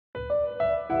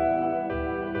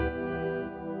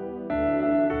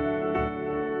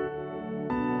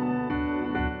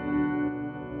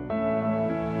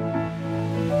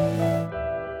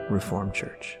Reformed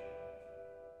Church.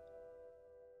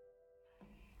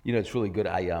 You know, it's really good.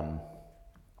 I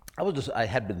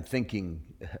had been thinking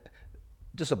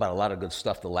just about a lot of good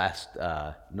stuff the last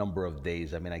number of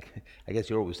days. I mean, I guess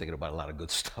you're always thinking about a lot of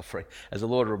good stuff, right? As the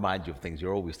Lord reminds you of things,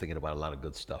 you're always thinking about a lot of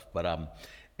good stuff. But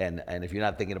and if you're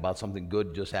not thinking about something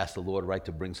good, just ask the Lord, right,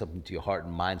 to bring something to your heart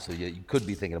and mind, so you could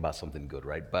be thinking about something good,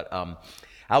 right? But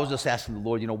I was just asking the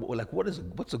Lord, you know, like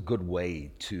what's a good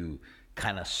way to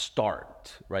kind of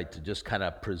start, right? To just kind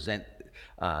of present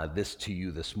this to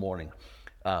you this morning.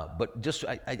 But just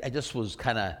I just was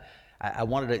kind of I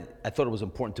thought it was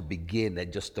important to begin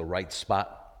at just the right spot,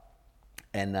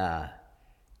 and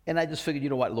I just figured, you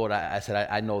know what, Lord, I said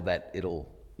I know that it'll,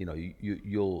 you know,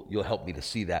 you'll help me to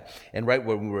see that. And right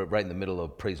when we were right in the middle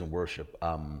of praise and worship,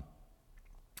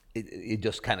 it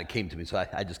just kind of came to me, so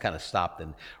I just kind of stopped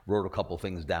and wrote a couple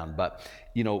things down. But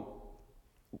you know,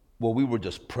 well, we were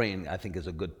just praying, I think, is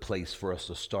a good place for us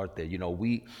to start there. You know,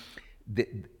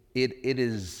 it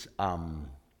is.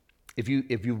 If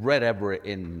you've read ever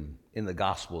in the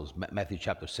Gospels, Matthew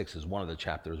chapter 6 is one of the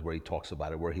chapters where he talks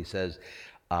about it, where he says,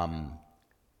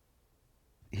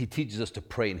 he teaches us to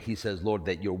pray, and he says, Lord,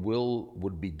 that your will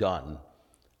would be done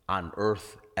on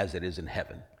earth as it is in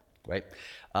heaven, right?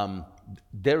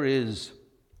 There is,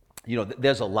 you know,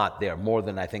 there's a lot there, more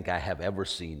than I think I have ever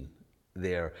seen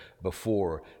there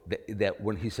before, that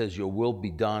when he says your will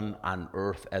be done on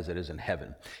earth as it is in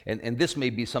heaven. And this may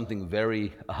be something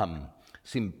very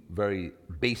seem very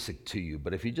basic to you,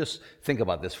 but if you just think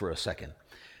about this for a second,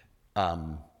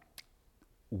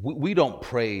 we don't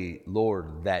pray,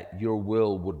 Lord, that your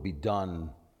will would be done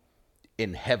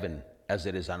in heaven as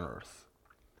it is on earth,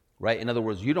 right? In other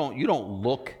words, you don't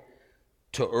look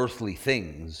to earthly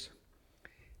things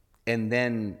and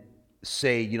then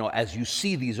say, you know, as you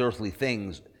see these earthly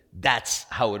things, that's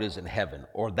how it is in heaven,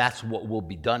 or that's what will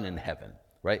be done in heaven,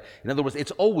 right? In other words,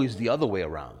 it's always the other way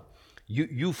around.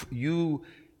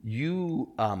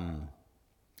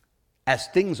 As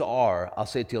things are, I'll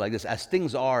say it to you like this: as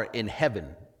things are in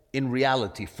heaven, in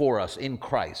reality for us in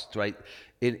Christ, right?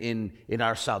 In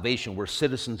our salvation, we're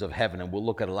citizens of heaven, and we'll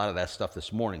look at a lot of that stuff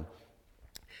this morning.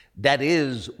 That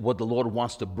is what the Lord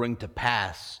wants to bring to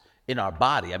pass in our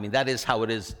body. I mean, that is how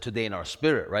it is today in our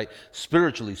spirit, right?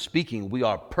 Spiritually speaking, we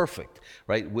are perfect,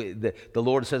 right? The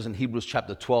Lord says in Hebrews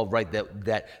chapter 12, right,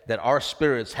 that our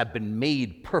spirits have been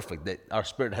made perfect, that our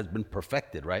spirit has been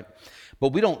perfected, right?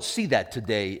 But we don't see that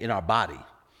today in our body.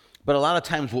 But a lot of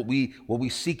times what we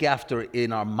seek after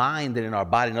in our mind and in our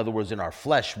body, in other words, in our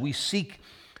flesh,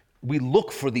 we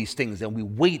look for these things, and we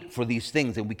wait for these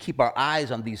things, and we keep our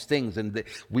eyes on these things, and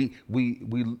we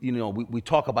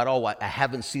talk about, oh, I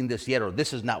haven't seen this yet, or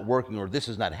this is not working, or this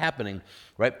is not happening,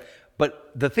 right?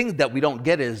 But the thing that we don't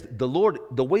get is the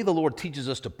way the Lord teaches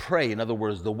us to pray, in other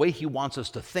words, the way he wants us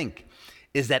to think,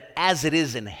 is that as it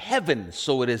is in heaven,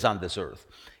 so it is on this earth.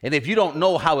 And if you don't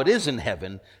know how it is in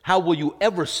heaven, how will you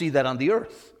ever see that on the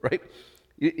earth, right?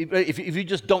 If you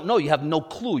just don't know, you have no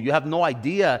clue, you have no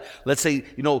idea, let's say,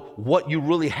 you know, what you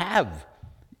really have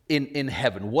in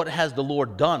heaven. What has the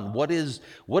Lord done? What is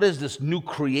this new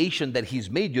creation that he's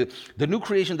made you? The new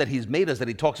creation that he's made us, that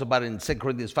he talks about in 2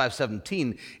 Corinthians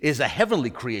 5:17, is a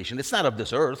heavenly creation. It's not of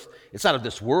this earth. It's not of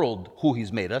this world, who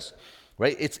he's made us,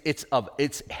 right?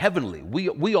 It's heavenly.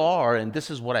 We are, and this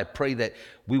is what I pray that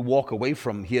we walk away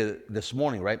from here this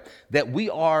morning, right? That we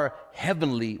are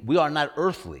heavenly. We are not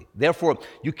earthly. Therefore,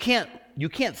 you can't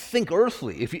think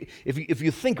earthly. If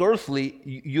you think earthly,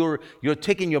 you're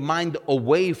taking your mind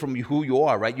away from who you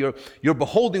are, right? You're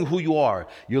beholding who you are.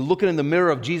 You're looking in the mirror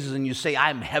of Jesus and you say,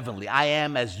 I'm heavenly. I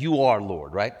am as you are,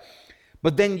 Lord, right?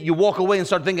 But then you walk away and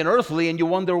start thinking earthly, and you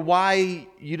wonder why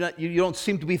you don't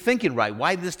seem to be thinking right,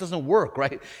 why this doesn't work,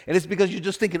 right? And it's because you're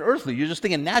just thinking earthly. You're just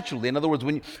thinking naturally. In other words,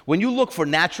 when you look for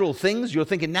natural things, you're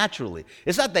thinking naturally.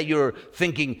 It's not that you're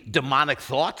thinking demonic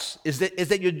thoughts. Is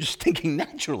that you're just thinking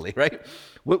naturally, right?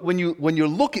 When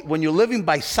you're living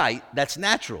by sight, that's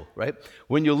natural, right?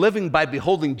 When you're living by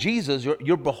beholding Jesus,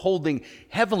 you're beholding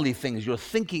heavenly things. You're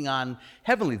thinking on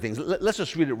heavenly things. Let's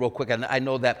just read it real quick. I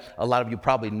know that a lot of you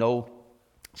probably know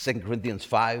 2 Corinthians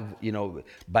 5, you know,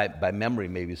 by memory,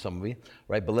 maybe some of you,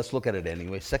 right? But let's look at it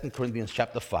anyway. 2 Corinthians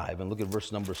chapter 5, and look at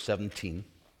verse number 17.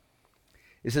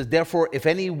 It says, therefore, if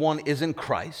anyone is in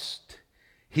Christ,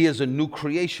 he is a new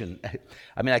creation.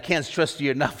 I mean, I can't stress to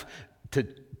you enough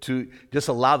to just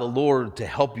allow the Lord to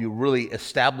help you really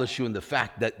establish you in the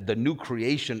fact that the new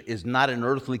creation is not an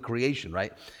earthly creation,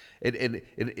 right?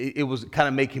 It was kind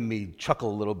of making me chuckle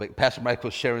a little bit. Pastor Mike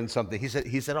was sharing something. He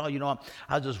said, oh,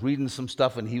 I was just reading some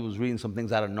stuff, and he was reading some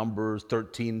things out of Numbers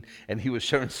 13, and he was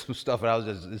sharing some stuff,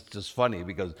 and it's just funny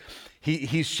because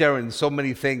he's sharing so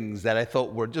many things that I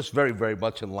thought were just very, very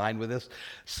much in line with this.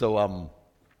 So, I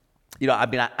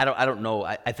don't know.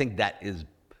 I think that is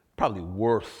probably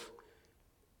worth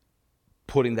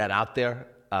putting that out there.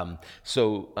 I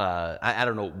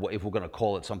don't know if we're going to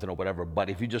call it something or whatever, but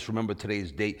if you just remember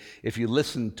today's date, if you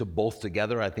listen to both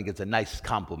together, I think it's a nice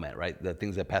compliment, right? The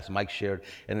things that Pastor Mike shared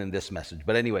and then this message.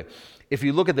 But anyway, if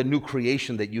you look at the new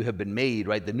creation that you have been made,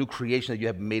 right? The new creation that you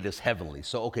have been made is heavenly.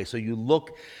 So you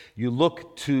look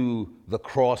to the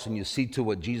cross and you see to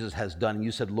what Jesus has done, and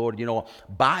you said, Lord,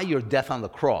 by your death on the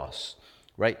cross,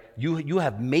 right? You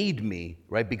have made me,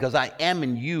 right? Because I am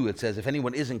in you, it says, if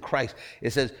anyone is in Christ,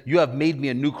 it says, you have made me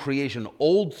a new creation.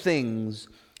 Old things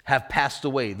have passed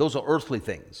away. Those are earthly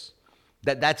things.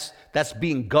 That's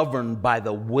being governed by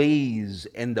the ways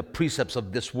and the precepts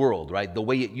of this world, right? The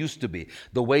way it used to be.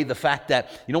 The fact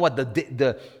that,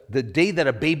 the day that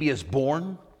a baby is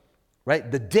born,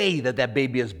 right? The day that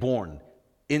baby is born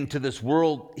into this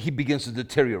world, he begins to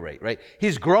deteriorate, right?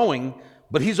 He's growing,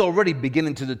 but he's already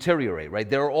beginning to deteriorate, right?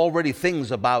 There are already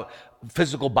things about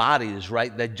physical bodies,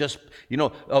 right? That just,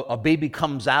 a baby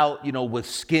comes out, with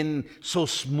skin so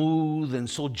smooth and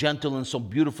so gentle and so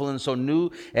beautiful and so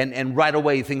new, and right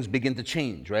away things begin to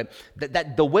change, right?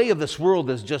 That the way of this world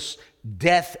is just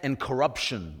death and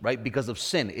corruption, right? Because of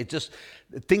sin.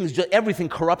 Everything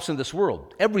corrupts in this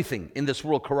world. Everything in this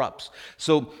world corrupts.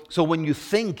 So when you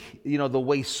think, the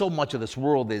way so much of this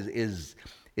world is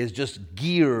just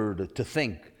geared to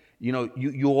think.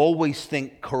 You always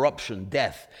think corruption,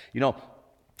 death.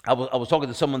 I was talking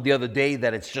to someone the other day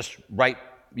that it's just right,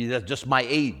 that's just my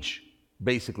age,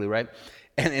 basically, right?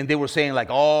 And they were saying like,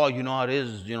 oh, how it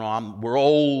is, we're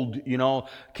old,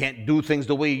 can't do things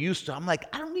the way you used to. I'm like,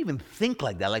 I don't even think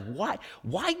like that. Like,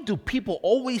 why do people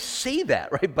always say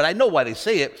that, right? But I know why they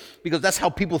say it, because that's how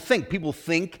people think. People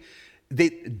think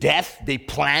they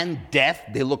plan death,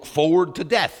 they look forward to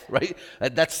death, right?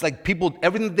 That's like people,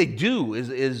 everything they do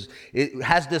it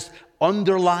has this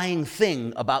underlying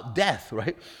thing about death,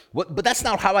 right? But that's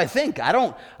not how I think. I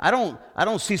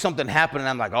don't see something happen and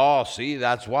I'm like, oh, see,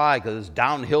 that's why, because it's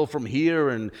downhill from here,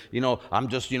 and I'm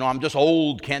just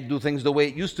old, can't do things the way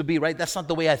it used to be, right? That's not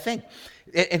the way I think.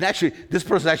 And actually, this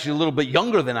person's actually a little bit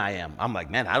younger than I am. I'm like,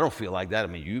 man, I don't feel like that. I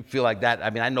mean, you feel like that. I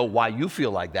mean, I know why you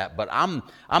feel like that, but I'm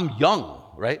young,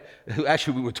 right?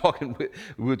 Actually, we were talking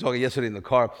yesterday in the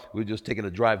car. We were just taking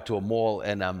a drive to a mall,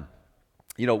 and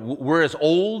we're as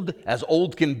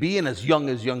old can be and as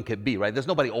young can be, right? There's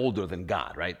nobody older than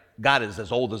God, right? God is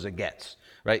as old as it gets,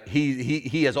 right?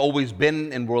 He has always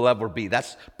been and will ever be.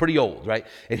 That's pretty old, right?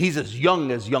 And he's as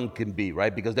young can be,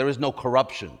 right? Because there is no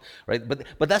corruption, right?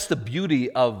 But that's the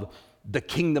beauty of the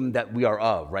kingdom that we are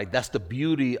of, right? That's the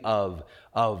beauty of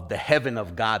the heaven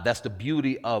of God. That's the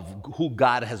beauty of who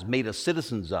God has made us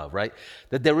citizens of, right?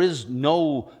 That there is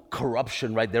no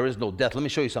corruption, right? There is no death. Let me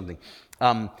show you something.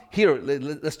 Here,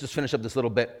 let's just finish up this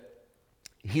little bit.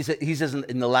 He says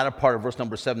in the latter part of verse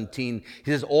number 17,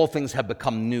 he says, all things have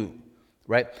become new,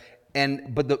 right?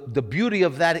 But the beauty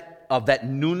of that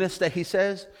newness that he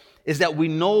says is that we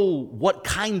know what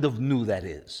kind of new that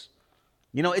is.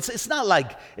 It's not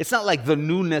like the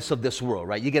newness of this world,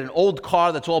 right? You get an old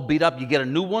car that's all beat up, you get a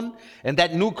new one, and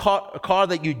that new car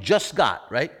that you just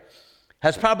got, right,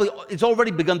 it's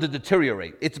already begun to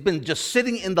deteriorate. It's been just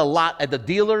sitting in the lot at the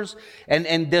dealers,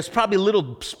 and there's probably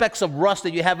little specks of rust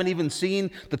that you haven't even seen.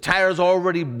 The tires are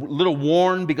already a little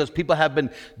worn because people have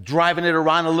been driving it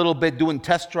around a little bit, doing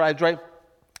test drives, right?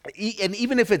 And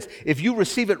even if you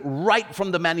receive it right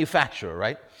from the manufacturer,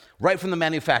 right? Right from the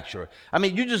manufacturer. I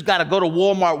mean, you just got to go to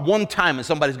Walmart one time and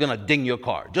somebody's going to ding your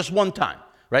car. Just one time,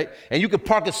 right? And you can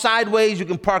park it sideways, you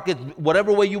can park it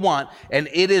whatever way you want, and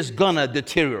it is going to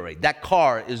deteriorate. That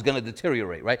car is going to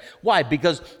deteriorate, right? Why?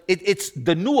 Because it's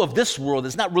the new of this world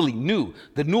is not really new.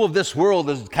 The new of this world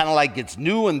is kind of like it's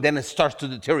new and then it starts to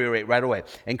deteriorate right away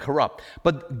and corrupt.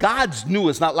 But God's new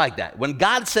is not like that. When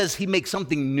God says he makes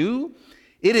something new,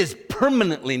 it is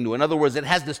permanently new. In other words, it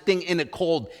has this thing in it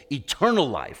called eternal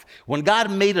life. When God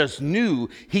made us new,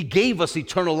 he gave us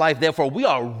eternal life. Therefore, we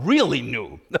are really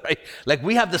new, right? Like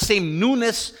we have the same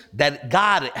newness that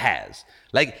God has.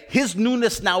 Like his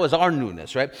newness now is our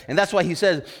newness, right? And that's why he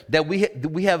says that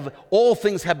we have all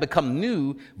things have become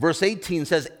new. Verse 18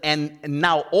 says, and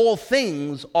now all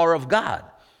things are of God.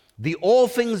 The all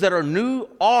things that are new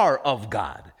are of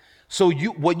God. So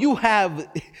what you have,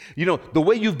 the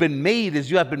way you've been made is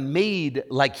you have been made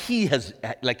like He has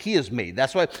made.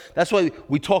 That's why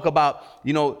we talk about,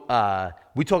 we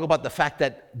talk about the fact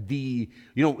that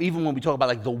even when we talk about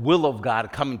like the will of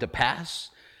God coming to pass,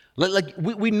 like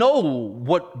we know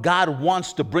what God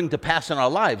wants to bring to pass in our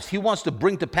lives. He wants to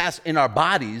bring to pass in our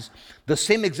bodies the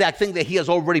same exact thing that He has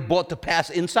already brought to pass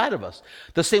inside of us.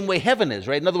 The same way heaven is,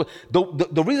 right? In other words,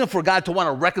 the reason for God to want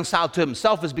to reconcile to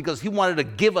Himself is because He wanted to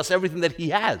give us everything that He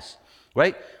has,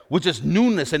 right? Which is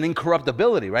newness and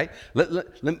incorruptibility, right?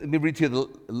 Let me read to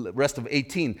you the rest of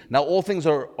 18. Now all things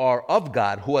are of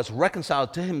God, who has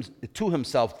reconciled to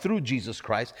Himself through Jesus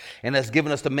Christ and has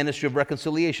given us the ministry of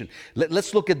reconciliation.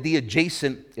 Let's look at the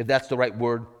adjacent, if that's the right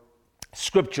word,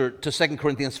 scripture to 2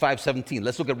 Corinthians 5:17.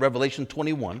 Let's look at Revelation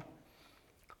 21.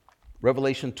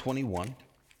 Revelation 21.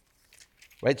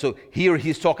 Right, so here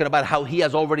he's talking about how He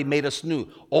has already made us new.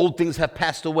 Old things have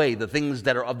passed away, the things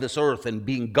that are of this earth and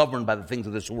being governed by the things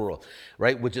of this world,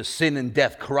 right, which is sin and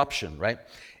death, corruption, right?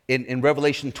 In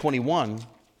Revelation 21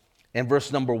 and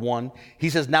verse number 1,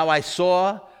 he says, "Now I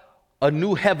saw a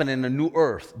new heaven and a new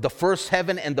earth. The first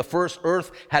heaven and the first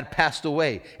earth had passed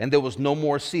away, and there was no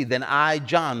more sea. Then I,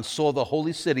 John, saw the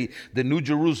holy city, the new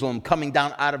Jerusalem, coming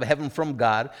down out of heaven from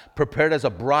God, prepared as a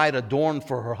bride adorned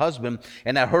for her husband.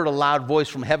 And I heard a loud voice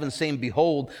from heaven saying,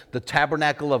 Behold, the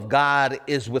tabernacle of God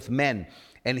is with men,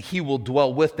 and He will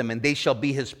dwell with them, and they shall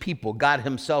be His people. God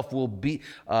Himself will be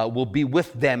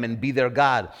with them and be their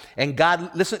God." And God,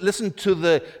 listen to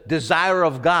the desire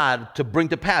of God to bring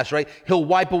to pass, right? He'll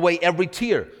wipe away every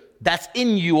tear. That's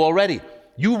in you already.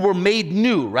 You were made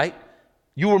new, right?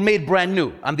 You were made brand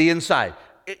new on the inside.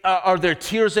 Are there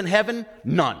tears in heaven?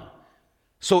 None.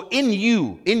 So in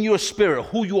you, in your spirit,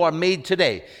 who you are made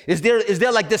today, is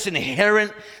there like this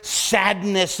inherent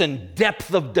sadness and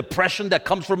depth of depression that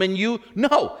comes from in you?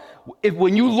 No.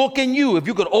 When you look in you, if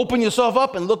you could open yourself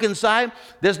up and look inside,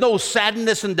 there's no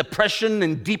sadness and depression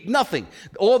and deep nothing.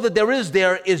 All that there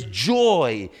is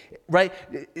joy, right?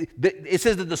 It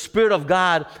says that the Spirit of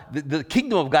God, the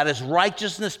kingdom of God is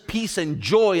righteousness, peace, and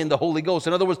joy in the Holy Ghost.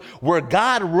 In other words, where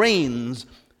God reigns,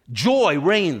 joy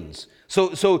reigns.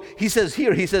 So he says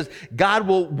here, God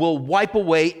will wipe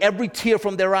away every tear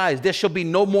from their eyes. There shall be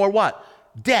no more what?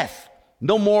 Death.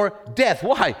 No more death.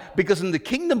 Why? Because in the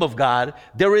kingdom of God,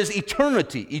 there is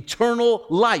eternity, eternal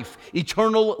life,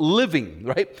 eternal living,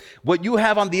 right? What you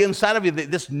have on the inside of you,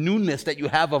 this newness that you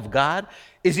have of God,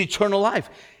 is eternal life.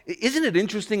 Isn't it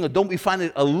interesting, or don't we find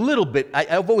it a little bit,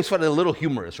 I've always found it a little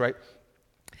humorous, right?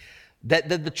 That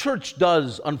the church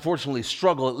does, unfortunately,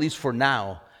 struggles for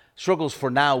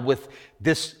now with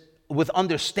this, with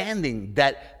understanding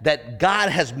that God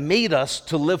has made us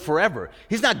to live forever.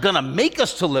 He's not going to make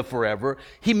us to live forever.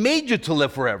 He made you to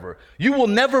live forever. You will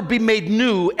never be made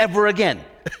new ever again.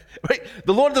 Right?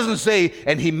 The Lord doesn't say,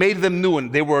 and He made them new,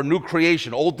 and they were a new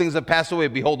creation. Old things have passed away.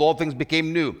 Behold, all things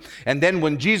became new. And then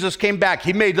when Jesus came back,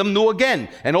 He made them new again.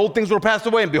 And old things were passed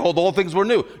away, and behold, all things were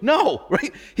new. No,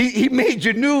 right? He made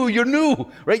you new. You're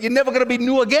new, right? You're never going to be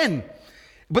new again.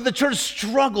 But the church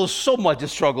struggles so much. It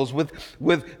struggles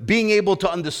with being able to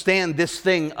understand this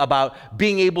thing about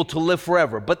being able to live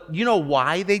forever. But you know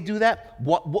why they do that?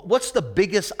 What's the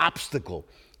biggest obstacle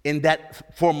in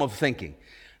that form of thinking?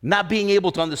 Not being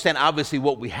able to understand, obviously,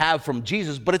 what we have from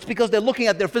Jesus, but it's because they're looking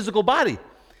at their physical body.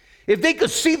 If they could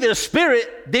see their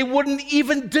spirit, they wouldn't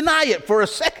even deny it for a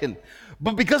second.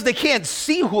 But because they can't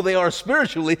see who they are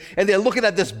spiritually, and they're looking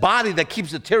at this body that keeps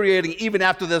deteriorating even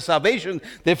after their salvation,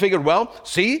 they figured, well,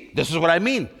 see, this is what I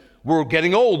mean. We're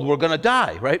getting old. We're going to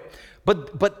die, right?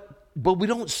 But we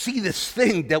don't see this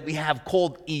thing that we have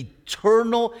called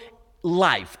eternal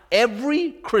life.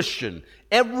 Every Christian,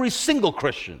 every single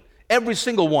Christian, every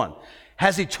single one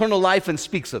has eternal life and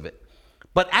speaks of it,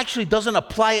 but actually doesn't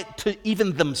apply it to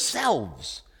even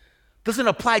themselves. Doesn't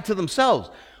apply to themselves.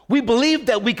 We believe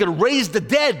that we could raise the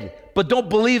dead, but don't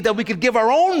believe that we could give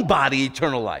our own body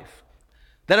eternal life.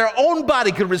 That our own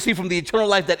body could receive from the eternal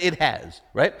life that it has,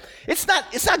 right? It's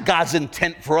not God's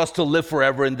intent for us to live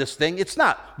forever in this thing. It's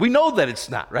not. We know that it's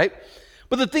not, right?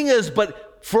 But the thing is,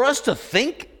 but for us to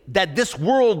think that this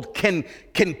world can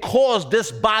cause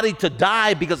this body to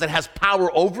die because it has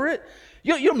power over it,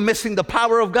 you're missing the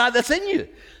power of God that's in you.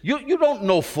 You don't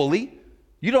know fully.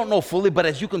 You don't know fully, but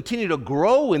as you continue to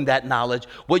grow in that knowledge,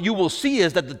 what you will see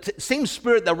is that the same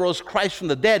Spirit that rose Christ from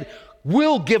the dead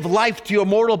will give life to your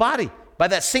mortal body. By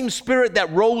that same Spirit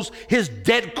that rose His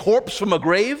dead corpse from a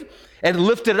grave and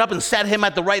lifted it up and sat Him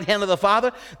at the right hand of the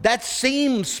Father, that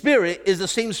same Spirit is the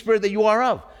same Spirit that you are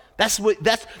of. That's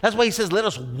why He says, let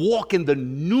us walk in the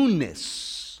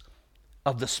newness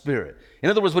of the Spirit. In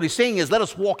other words, what he's saying is, let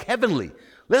us walk heavenly.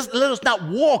 Let us not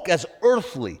walk as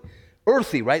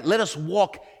earthy, right? Let us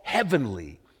walk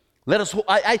heavenly. Let us.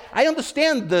 I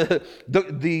understand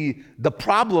the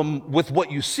problem with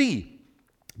what you see,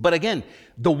 but again,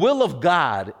 the will of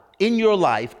God in your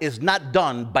life is not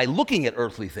done by looking at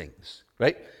earthly things,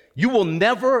 right? You will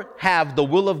never have the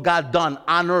will of God done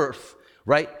on earth,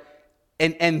 right?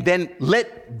 And then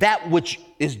let that which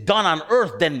is done on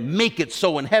earth then make it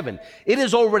so in heaven. It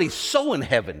is already so in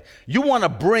heaven. You want to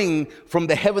bring from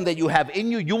the heaven that you have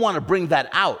in you, you want to bring that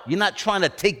out. You're not trying to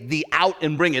take the out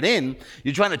and bring it in.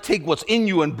 You're trying to take what's in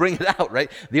you and bring it out,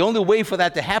 right? The only way for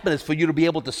that to happen is for you to be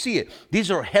able to see it. These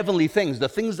are heavenly things. The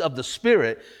things of the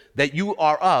Spirit that you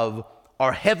are of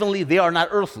are heavenly, they are not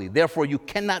earthly. Therefore, you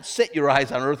cannot set your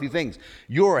eyes on earthly things.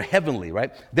 You're heavenly,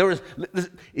 right?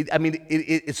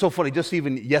 It's so funny. Just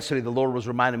even yesterday, the Lord was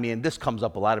reminding me, and this comes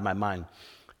up a lot in my mind.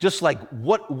 Just like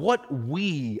what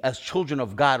we as children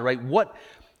of God, right? What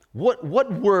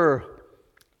we're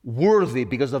worthy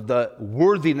because of the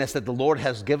worthiness that the Lord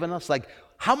has given us. Like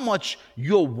how much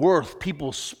you're worth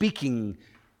people speaking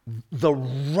the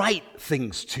right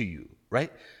things to you,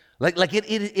 right? Like it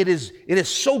is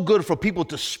so good for people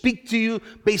to speak to you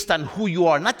based on who you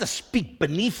are, not to speak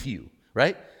beneath you,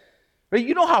 right?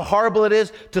 You know how horrible it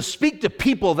is to speak to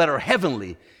people that are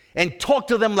heavenly and talk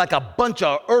to them like a bunch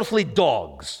of earthly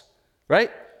dogs, right?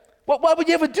 Why would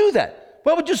you ever do that?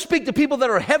 Why would you speak to people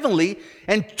that are heavenly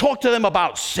and talk to them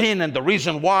about sin and the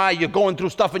reason why you're going through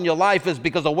stuff in your life is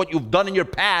because of what you've done in your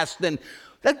past? And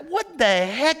like, what the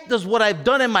heck does what I've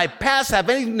done in my past have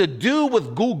anything to do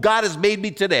with who God has made me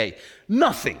today?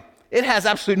 Nothing. It has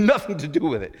absolutely nothing to do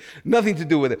with it. Nothing to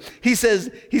do with it. He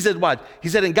said what? He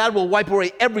said, and God will wipe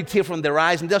away every tear from their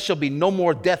eyes, and there shall be no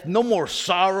more death, no more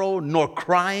sorrow, nor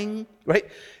crying, right?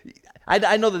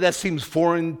 I know that seems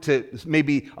foreign to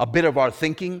maybe a bit of our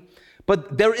thinking,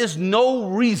 but there is no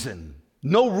reason,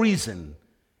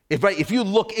 if you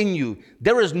look in you,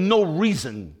 there is no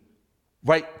reason,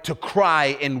 right, to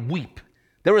cry and weep.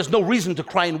 There is no reason to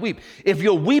cry and weep. If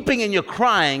you're weeping and you're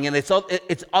crying and it's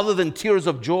other than tears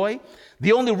of joy,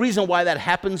 the only reason why that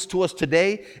happens to us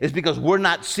today is because we're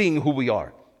not seeing who we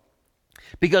are.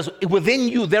 Because within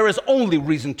you, there is only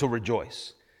reason to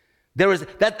rejoice.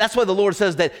 That's why the Lord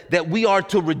says that we are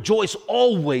to rejoice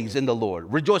always in the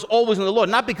Lord. Rejoice always in the Lord.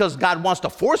 Not because God wants to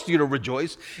force you to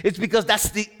rejoice. It's because that's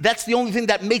the only thing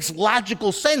that makes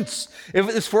logical sense. If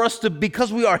it's for us to,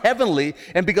 because we are heavenly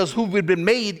and because who we've been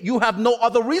made, you have no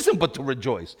other reason but to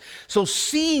rejoice. So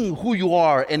seeing who you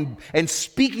are and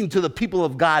speaking to the people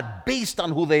of God based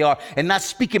on who they are and not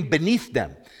speaking beneath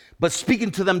them, but speaking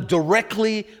to them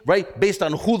directly, right, based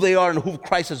on who they are and who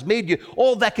Christ has made you,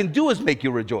 all that can do is make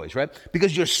you rejoice, right?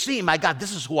 Because you're seeing, my God,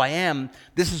 this is who I am.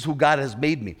 This is who God has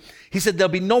made me. He said, there'll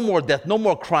be no more death, no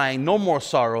more crying, no more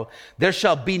sorrow. There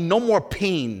shall be no more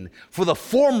pain, for the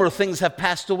former things have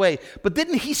passed away. But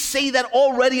didn't he say that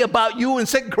already about you in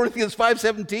 2 Corinthians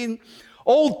 5:17?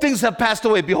 Old things have passed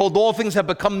away. Behold, all things have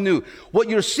become new. What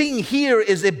you're seeing here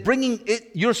is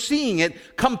you're seeing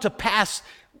it come to pass.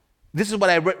 This is what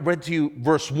I read to you,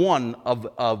 verse 1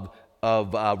 of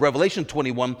Revelation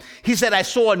 21. He said, I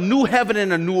saw a new heaven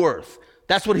and a new earth.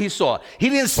 That's what he saw. He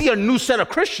didn't see a new set of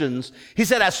Christians. He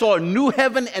said, I saw a new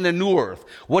heaven and a new earth.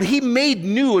 What he made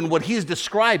new and what he's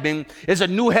describing is a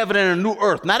new heaven and a new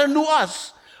earth. Not a new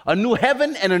us, a new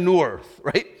heaven and a new earth,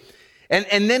 right?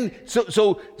 And then,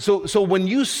 so when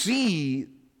you see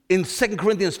in 2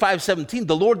 Corinthians 5:17,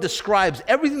 the Lord describes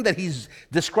everything that he's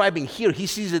describing here. He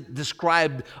sees it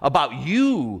described about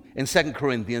you in 2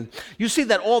 Corinthians. You see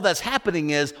that all that's happening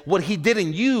is what he did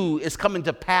in you is coming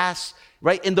to pass,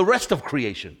 right, in the rest of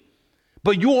creation.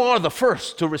 But you are the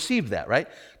first to receive that, right?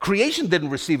 Creation didn't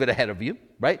receive it ahead of you,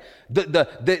 right?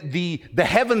 The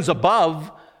heavens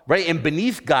above, right, and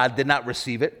beneath God did not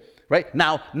receive it, right?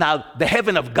 Now the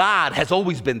heaven of God has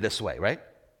always been this way, right?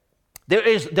 There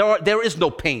is no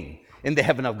pain in the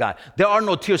heaven of God. There are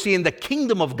no tears. See, in the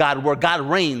kingdom of God where God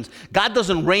reigns, God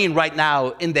doesn't reign right now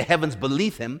in the heavens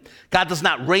beneath him. God does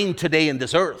not reign today in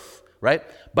this earth, right?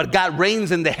 But God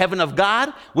reigns in the heaven of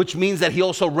God, which means that he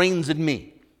also reigns in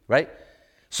me, right?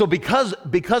 So because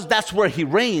that's where he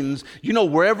reigns,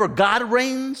 wherever God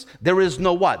reigns, there is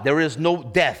no what? There is no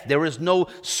death. There is no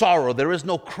sorrow. There is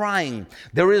no crying.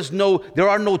 There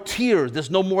are no tears.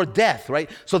 There's no more death, right?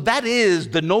 So that is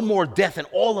the no more death and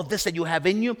all of this that you have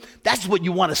in you. That's what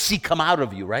you want to see come out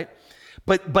of you, right?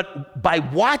 But by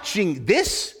watching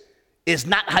this is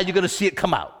not how you're going to see it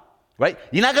come out. Right?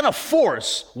 You're not going to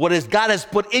force what God has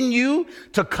put in you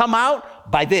to come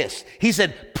out by this. He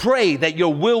said, pray that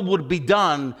your will would be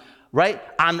done, right,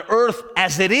 on earth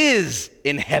as it is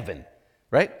in heaven.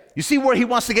 right? You see where he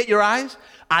wants to get your eyes?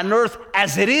 On earth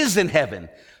as it is in heaven.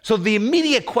 So the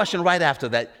immediate question right after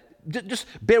that, just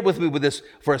bear with me with this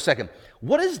for a second.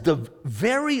 What is the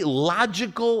very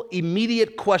logical,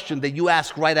 immediate question that you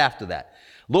ask right after that?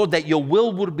 Lord, that your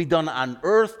will would be done on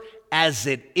earth as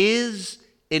it is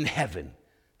in heaven.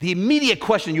 The immediate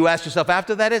question you ask yourself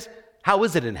after that is, how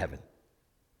is it in heaven?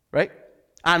 Right?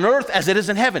 On earth as it is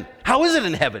in heaven. How is it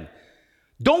in heaven?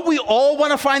 Don't we all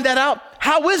want to find that out?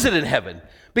 How is it in heaven?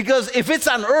 Because if it's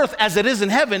on earth as it is in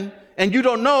heaven, and you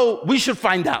don't know, we should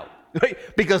find out. Right?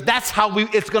 Because that's how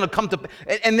it's going to come to,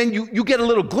 and then you get a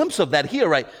little glimpse of that here,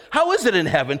 right? How is it in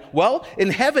heaven? Well, in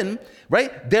heaven,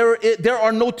 right, there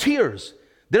are no tears.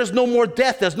 There's no more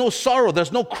death. There's no sorrow.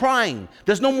 There's no crying.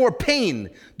 There's no more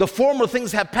pain. The former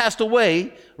things have passed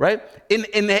away, right?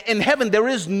 In heaven, there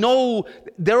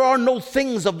are no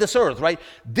things of this earth, right?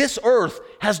 This earth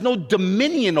has no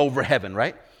dominion over heaven,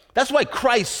 right? That's why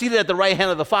Christ, seated at the right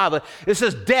hand of the Father, it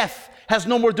says death has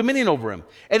no more dominion over him.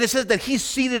 And it says that he's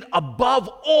seated above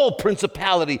all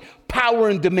principality, power,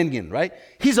 and dominion, right?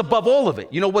 He's above all of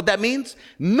it. You know what that means?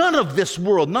 None of this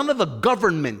world, none of the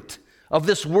government of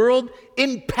this world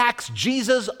impacts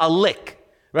Jesus a lick,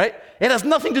 right? It has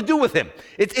nothing to do with him.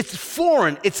 It's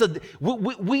foreign.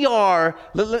 We are,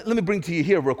 let me bring to you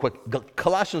here real quick,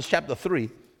 Colossians chapter 3.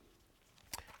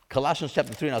 Colossians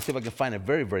chapter 3, and I'll see if I can find it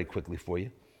very, very quickly for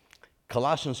you.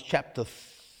 Colossians chapter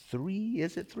 3,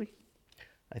 is it 3?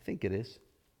 I think it is.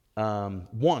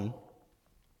 1.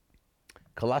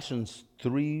 Colossians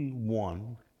 3,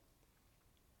 1.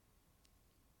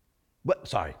 But,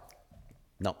 sorry.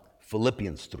 No,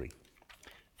 Philippians 3.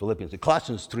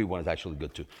 Colossians 3, 1 is actually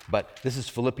good too. But this is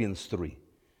Philippians 3.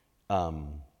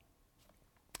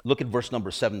 Look at verse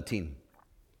number 17.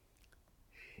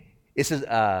 It says,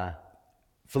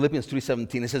 Philippians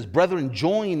 3:17, it says, brethren,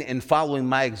 join in following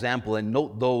my example and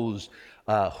note those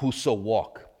who so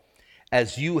walk,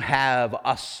 as you have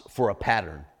us for a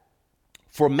pattern.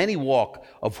 For many walk,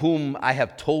 of whom I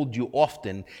have told you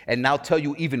often, and now tell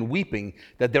you even weeping,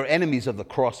 that they're enemies of the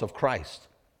cross of Christ,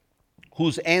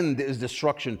 whose end is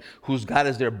destruction, whose God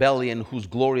is their belly, and whose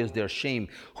glory is their shame,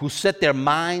 who set their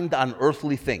mind on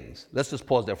earthly things. Let's just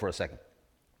pause there for a second.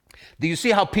 Do you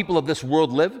see how people of this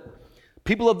world live?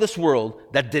 People of this world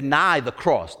that deny the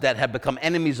cross, that have become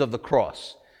enemies of the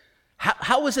cross.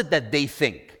 How is it that they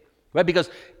think? Right? Because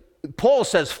Paul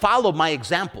says, follow my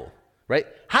example, right?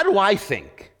 How do I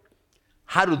think?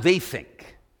 How do they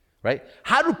think, right?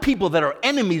 How do people that are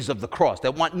enemies of the cross,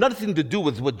 that want nothing to do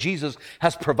with what Jesus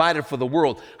has provided for the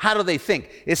world, how do they think?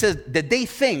 It says that they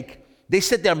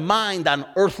set their mind on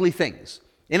earthly things.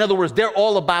 In other words, they're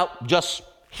all about just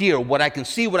here, what I can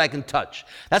see, what I can touch.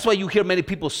 That's why you hear many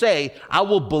people say, I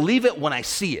will believe it when I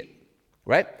see it,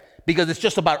 right? Because it's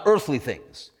just about earthly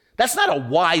things. That's not a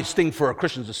wise thing for a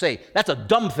Christian to say. That's a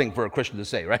dumb thing for a Christian to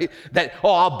say, right? That,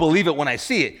 I'll believe it when I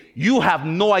see it. You have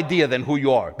no idea then who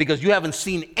you are because you haven't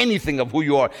seen anything of who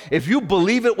you are. If you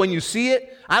believe it when you see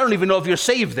it, I don't even know if you're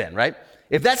saved then, right?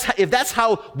 If that's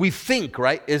how we think,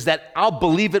 right, is that I'll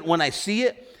believe it when I see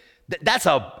it, that's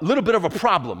a little bit of a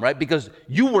problem, right? Because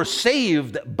you were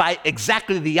saved by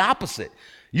exactly the opposite.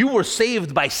 You were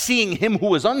saved by seeing him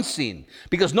who is unseen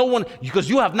because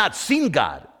you have not seen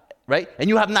God. Right? And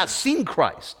you have not seen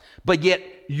Christ, but yet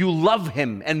you love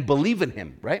him and believe in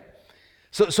him, right?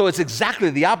 So it's exactly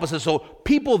the opposite. So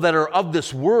people that are of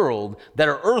this world, that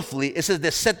are earthly, it says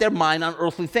they set their mind on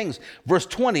earthly things. Verse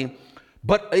 20,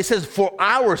 but it says, for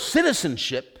our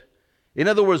citizenship, in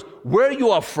other words, where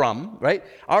you are from, right?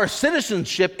 Our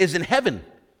citizenship is in heaven.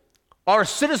 Our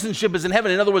citizenship is in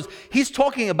heaven. In other words, he's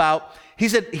talking about, he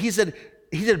said,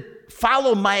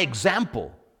 follow my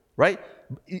example, right?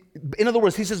 In other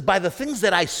words, he says, by the things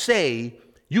that I say,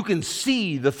 you can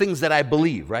see the things that I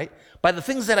believe, right? By the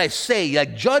things that I say,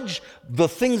 like judge the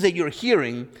things that you're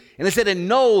hearing. And he said, and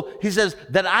know, he says,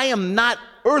 that I am not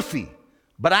earthy,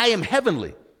 but I am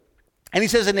heavenly. And he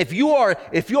says, and if you are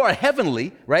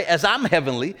heavenly, right, as I'm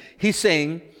heavenly, he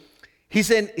said,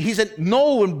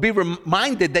 know and be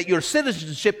reminded that your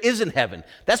citizenship is in heaven.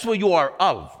 That's where you are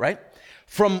of, right?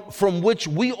 From which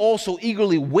we also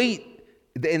eagerly wait.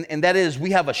 And that is,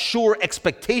 we have a sure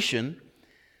expectation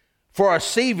for our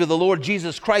Savior, the Lord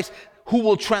Jesus Christ, who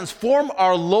will transform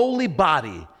our lowly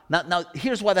body. Now,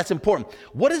 here's why that's important.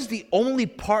 What is the only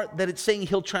part that it's saying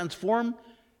he'll transform?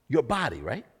 Your body,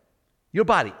 right? Your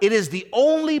body. It is the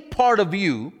only part of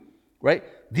you, right?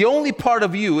 The only part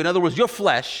of you, in other words, your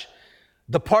flesh,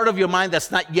 the part of your mind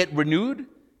that's not yet renewed,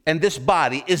 and this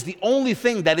body is the only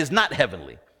thing that is not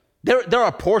heavenly. There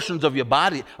are portions of your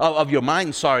body, of your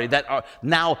mind, that are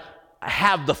now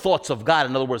have the thoughts of God.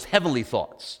 In other words, heavenly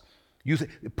thoughts.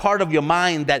 Part of your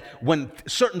mind that when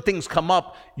certain things come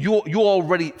up, you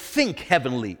already think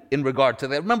heavenly in regard to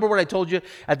that. Remember what I told you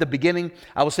at the beginning?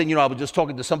 I was saying, I was just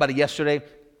talking to somebody yesterday,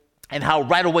 and how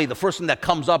right away the first thing that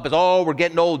comes up is, oh, we're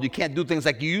getting old, you can't do things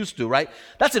like you used to, right?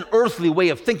 That's an earthly way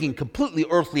of thinking, completely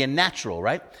earthly and natural,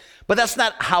 right? But that's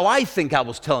not how I think, I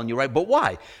was telling you, right? But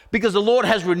why? Because the Lord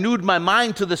has renewed my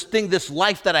mind to this thing, this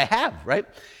life that I have, right?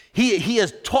 He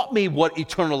has taught me what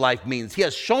eternal life means. He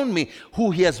has shown me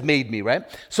who He has made me, right?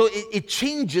 So it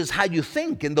changes how you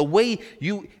think, and the way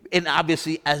you, and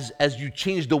obviously as you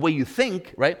change the way you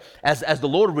think, right? As the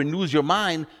Lord renews your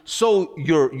mind, so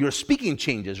your speaking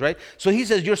changes, right? So He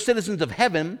says, you're citizens of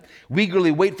heaven. We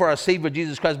eagerly wait for our Savior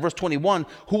Jesus Christ, verse 21,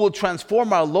 who will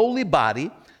transform our lowly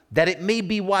body, that it may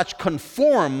be, watch,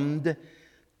 conformed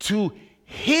to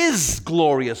His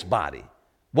glorious body.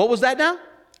 What was that now?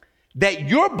 That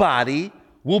your body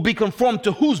will be conformed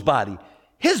to whose body?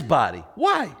 His body.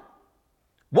 Why?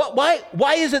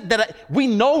 Why is it that we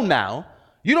know now?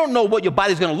 You don't know what your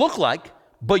body's going to look like,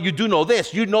 but you do know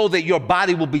this. You know that your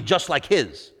body will be just like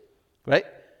His, right?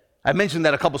 I mentioned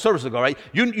that a couple services ago, right?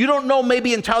 You don't know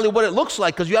maybe entirely what it looks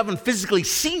like because you haven't physically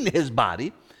seen His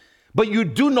body, but you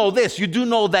do know this. You do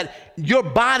know that your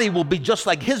body will be just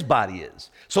like His body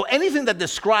is. So anything that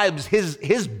describes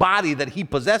his body that He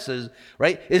possesses,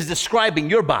 right, is describing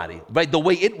your body, right, the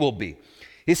way it will be.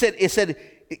 It said,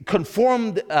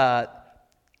 conformed,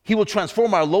 He will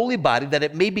transform our lowly body, that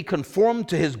it may be conformed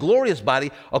to His glorious body,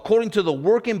 according to the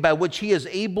working by which He is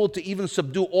able to even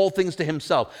subdue all things to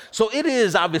Himself. So it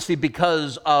is obviously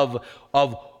because of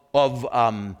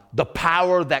the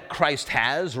power that Christ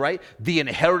has, right? The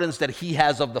inheritance that He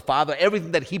has of the Father,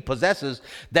 everything that He possesses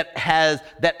that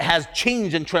has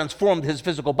changed and transformed His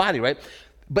physical body, right?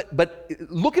 But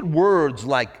look at words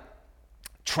like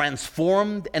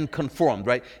transformed and conformed,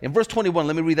 right? In verse 21,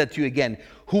 let me read that to you again.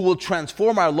 Who will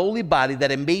transform our lowly body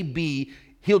that it may be,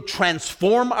 He'll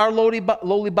transform our lowly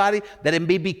body that it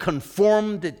may be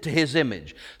conformed to His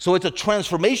image. So it's a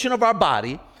transformation of our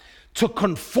body to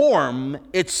conform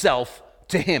itself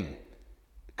to Him.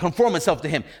 Conform itself to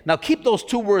Him. Now keep those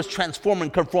two words, transform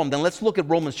and conform. Then let's look at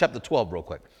Romans chapter 12 real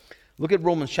quick. Look at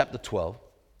Romans chapter 12.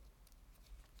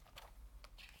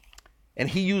 And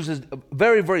he uses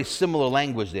very, very similar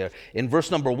language there. In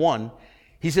verse number 1,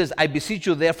 he says, I beseech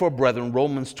you therefore, brethren,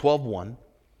 Romans 12:1,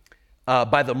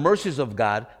 by the mercies of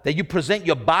God, that you present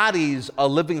your bodies a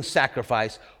living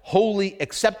sacrifice, holy,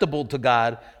 acceptable to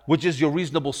God, which is your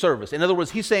reasonable service. In other words,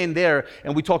 he's saying there,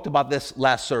 and we talked about this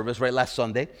last service, right, last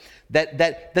Sunday,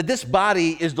 that this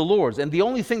body is the Lord's. And the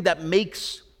only thing that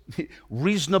makes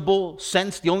reasonable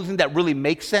sense, the only thing that really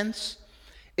makes sense,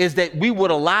 is that we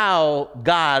would allow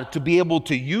God to be able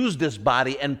to use this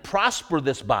body and prosper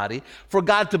this body, for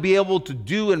God to be able to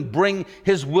do and bring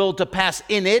His will to pass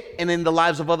in it and in the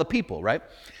lives of other people, right?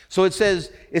 So it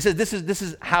says this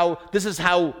is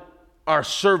how our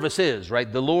service is,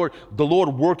 right? The Lord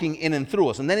working in and through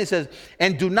us. And then it says,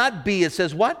 and do not be, it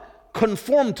says what?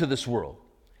 Conform to this world.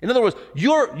 In other words,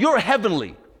 you're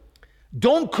heavenly.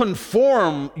 Don't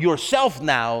conform yourself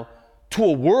now to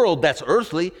a world that's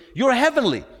earthly. You're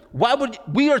heavenly.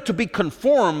 We are to be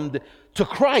conformed to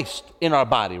Christ in our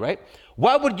body, right?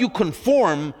 Why would you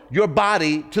conform your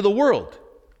body to the world,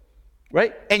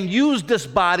 right? And use this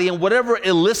body in whatever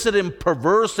illicit and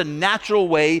perverse and natural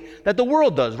way that the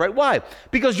world does, right? Why?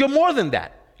 Because you're more than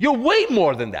that. You're way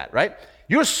more than that, right?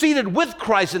 You're seated with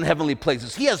Christ in heavenly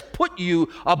places. He has put you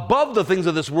above the things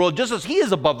of this world, just as He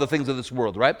is above the things of this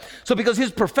world, right? So because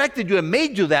He's perfected you and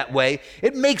made you that way,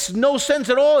 it makes no sense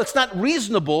at all. It's not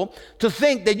reasonable to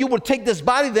think that you would take this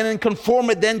body then and conform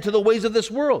it then to the ways of this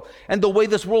world and the way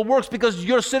this world works, because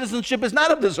your citizenship is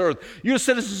not of this earth. Your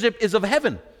citizenship is of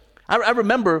heaven. I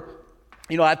remember,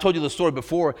 I told you the story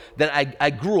before that I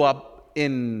grew up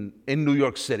in New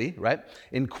York City, right?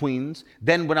 In Queens.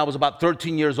 Then when I was about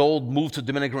 13 years old, moved to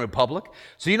Dominican Republic.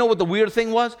 So you know what the weird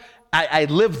thing was? I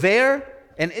lived there,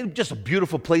 and it was just a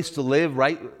beautiful place to live,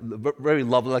 right? Very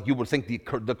lovely, like you would think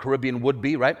the Caribbean would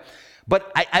be, right?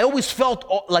 But I always felt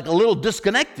like a little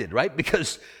disconnected, right?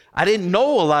 Because I didn't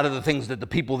know a lot of the things that the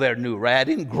people there knew, right? I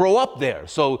didn't grow up there.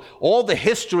 So all the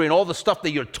history and all the stuff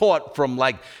that you're taught from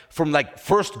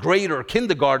first grade or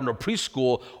kindergarten or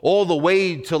preschool all the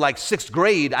way to like sixth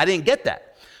grade, I didn't get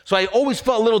that. So I always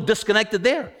felt a little disconnected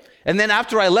there. And then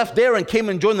after I left there and came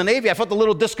and joined the Navy, I felt a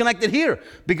little disconnected here,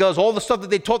 because all the stuff that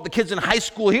they taught the kids in high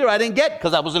school here, I didn't get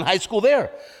because I was in high school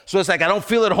there. So it's like I don't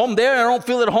feel at home there, and I don't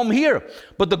feel at home here.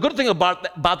 But the good thing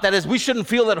about that is we shouldn't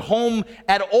feel at home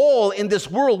at all in this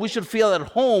world. We should feel at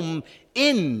home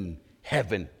in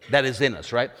heaven that is in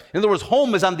us, right? In other words,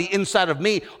 home is on the inside of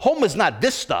me. Home is not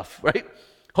this stuff, right?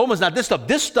 Home is not this stuff.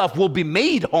 This stuff will be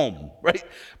made home, right?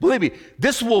 Believe me,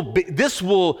 this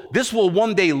will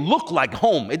one day look like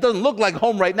home. It doesn't look like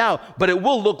home right now, but it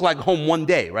will look like home one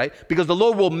day, right? Because the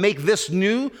Lord will make this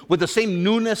new with the same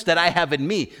newness that I have in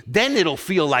me. Then it'll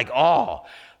feel like, oh,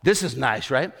 this is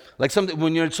nice, right? Like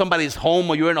when you're in somebody's home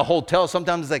or you're in a hotel,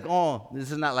 sometimes it's like, oh,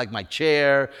 this is not like my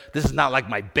chair. This is not like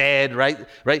my bed, right?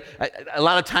 A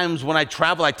lot of times when I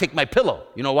travel, I take my pillow.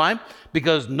 You know why?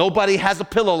 Because nobody has a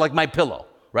pillow like my pillow.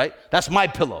 Right? That's my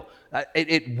pillow.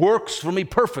 It works for me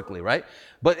perfectly, right?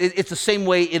 But it's the same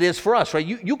way it is for us, right?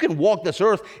 You can walk this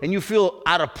earth and you feel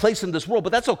out of place in this world,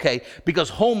 but that's okay because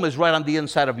home is right on the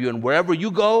inside of you, and wherever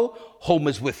you go, home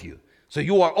is with you. So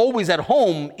you are always at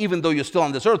home, even though you're still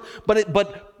on this earth.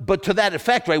 But to that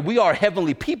effect, right? We are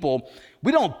heavenly people.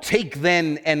 We don't take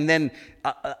then and then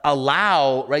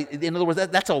allow, right? In other words,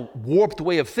 that's a warped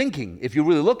way of thinking. If you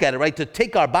really look at it, right? To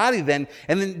take our body then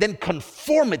and then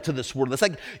conform it to this world. It's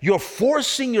like you're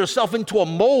forcing yourself into a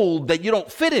mold that you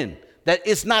don't fit in. That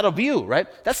it's not of you, right?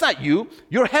 That's not you.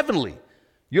 You're heavenly.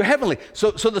 You're heavenly.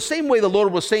 So the same way the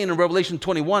Lord was saying in Revelation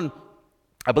 21.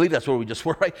 I believe that's where we just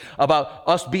were, right? About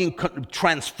us being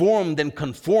transformed and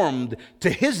conformed to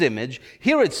his image.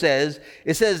 Here it says,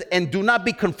 and do not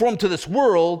be conformed to this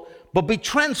world, but be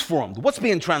transformed. What's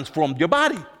being transformed? Your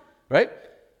body, right?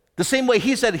 The same way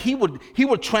he said he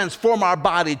would transform our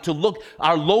body to look,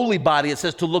 our lowly body, it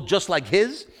says to look just like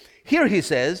his. Here it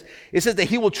says that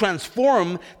he will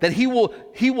transform, that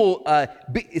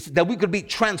that we could be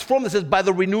transformed, it says, by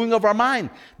the renewing of our mind,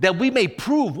 that we may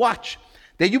prove, watch,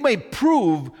 that you may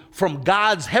prove from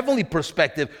God's heavenly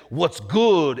perspective what's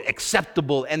good,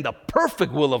 acceptable, and the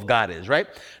perfect will of God is, right?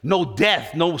 No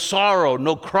death, no sorrow,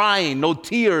 no crying, no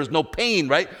tears, no pain,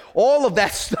 right? All of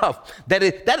that stuff.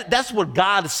 That's what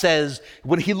God says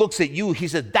when he looks at you. He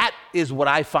says, that is what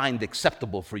I find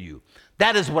acceptable for you.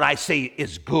 That is what I say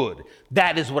is good.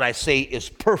 That is what I say is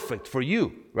perfect for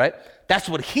you, right? That's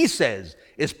what he says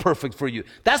is perfect for you.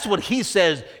 That's what he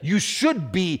says you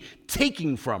should be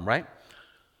taking from, right?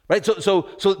 Right, so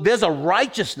there's a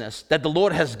righteousness that the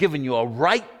Lord has given you, a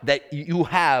right that you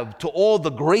have to all the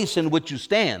grace in which you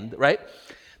stand, right?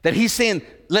 That he's saying,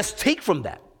 let's take from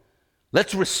that.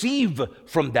 Let's receive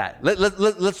from that.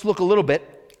 Let's look a little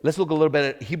bit. Let's look a little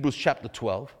bit at Hebrews chapter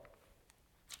 12,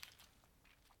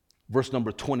 verse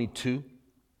number 22.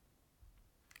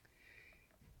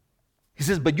 He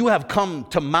says, but you have come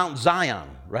to Mount Zion,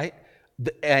 right?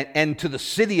 And to the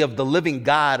city of the living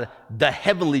God, the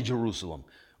heavenly Jerusalem.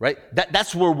 Right?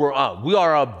 That's where we're of. We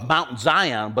are of Mount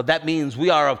Zion, but that means we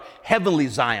are of heavenly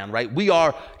Zion, right? We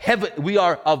are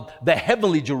of the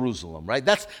heavenly Jerusalem, right?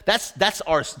 That's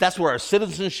where our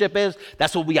citizenship is.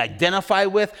 That's what we identify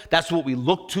with. That's what we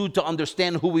look to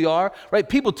understand who we are, right?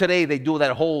 People today, they do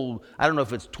that whole, I don't know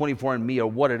if it's 24andMe or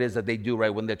what it is that they do, right?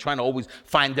 When they're trying to always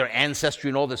find their ancestry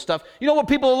and all this stuff. You know what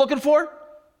people are looking for?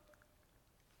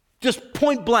 Just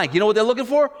point blank. You know what they're looking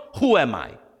for? Who am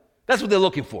I? That's what they're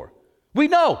looking for. We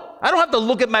know. I don't have to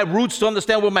look at my roots to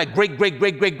understand where my great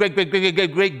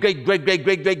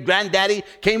granddaddy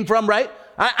came from, right?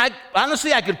 I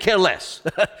honestly, I could care less.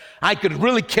 I could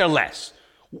really care less.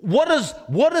 What is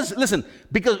listen,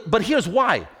 but here's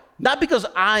why. Not because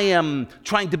I am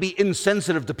trying to be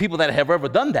insensitive to people that have ever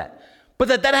done that, but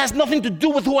that has nothing to do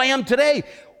with who I am today.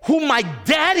 Who my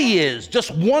daddy is,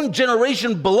 just one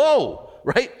generation below,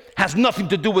 right? Has nothing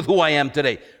to do with who I am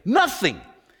today. Nothing.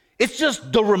 It's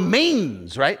just the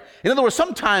remains, right? In other words,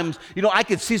 sometimes, I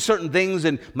could see certain things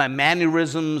in my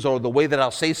mannerisms or the way that I'll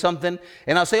say something,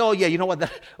 and I'll say, oh, yeah, you know what?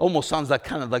 That almost sounds like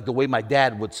kind of like the way my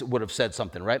dad would have said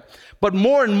something, right? But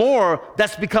more and more,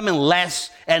 that's becoming less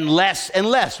and less and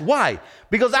less. Why?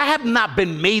 Because I have not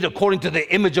been made according to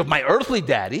the image of my earthly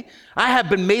daddy. I have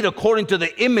been made according to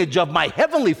the image of my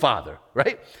heavenly Father,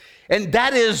 right? And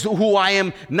that is who I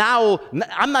am now.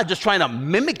 I'm not just trying to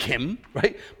mimic him,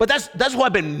 right? But that's who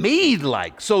I've been made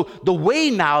like. So the way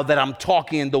now that I'm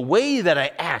talking and the way that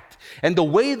I act and the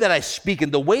way that I speak and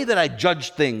the way that I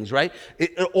judge things, right?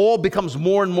 It all becomes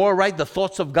more and more, right? The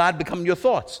thoughts of God become your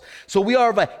thoughts. So we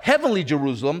are of a heavenly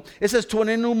Jerusalem. It says to an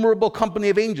innumerable company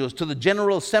of angels, to the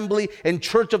general assembly and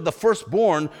church of the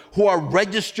firstborn who are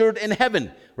registered in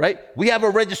heaven. Right? We have a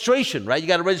registration, right? You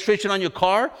got a registration on your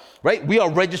car, right? We are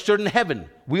registered in heaven.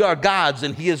 We are God's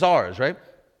and he is ours, right?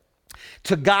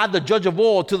 To God, the judge of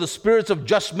all, to the spirits of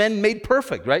just men made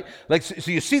perfect, right? Like, so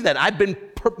you see that I've been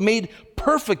made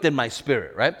perfect in my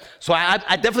spirit, right? So I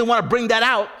definitely want to bring that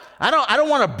out. I don't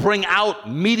want to bring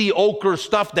out mediocre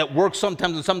stuff that works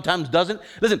sometimes and sometimes doesn't.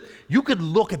 Listen, you could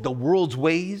look at the world's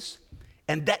ways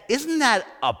And that isn't that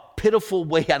a pitiful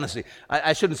way, honestly?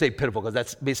 I shouldn't say pitiful because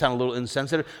that may sound a little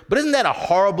insensitive, but isn't that a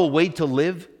horrible way to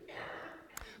live?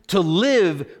 To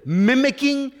live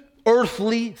mimicking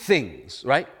earthly things,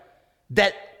 right?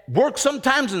 That work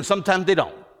sometimes and sometimes they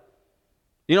don't.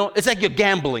 You know, it's like you're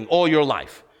gambling all your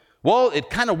life. Well, it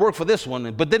kind of worked for this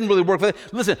one, but didn't really work for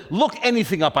that. Listen, look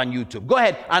anything up on YouTube. Go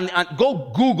ahead,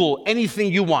 go Google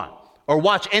anything you want or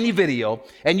watch any video,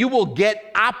 and you will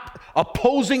get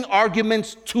opposing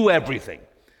arguments to everything.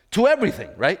 To everything,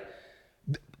 right?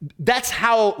 That's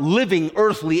how living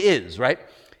earthly is, right?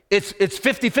 It's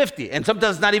 50-50, and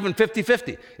sometimes not even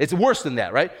 50-50. It's worse than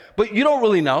that, right? But you don't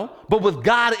really know. But with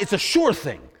God, it's a sure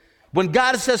thing. When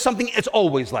God says something, it's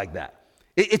always like that.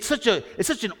 It's such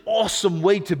an awesome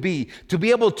way to be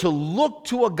able to look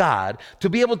to a God, to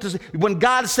be able to, when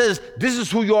God says, this is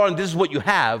who you are and this is what you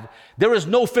have, there is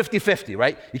no 50-50,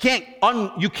 right? You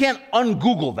can't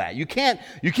un-Google that. You can't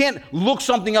look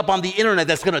something up on the internet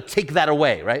that's going to take that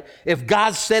away, right? If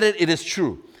God said it, it is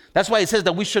true. That's why it says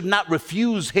that we should not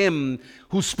refuse him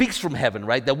who speaks from heaven,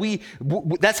 right?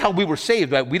 That's how we were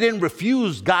saved, right? We didn't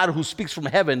refuse God who speaks from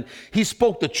heaven. He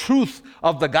spoke the truth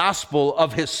of the gospel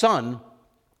of his son.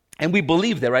 And we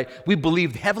believed that, right? We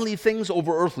believed heavenly things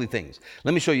over earthly things.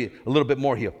 Let me show you a little bit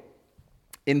more here.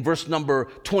 In verse number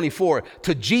 24,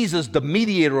 to Jesus, the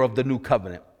mediator of the new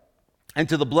covenant, and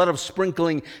to the blood of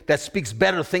sprinkling that speaks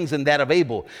better things than that of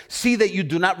Abel. See that you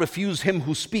do not refuse him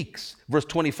who speaks. Verse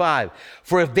 25,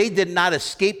 for if they did not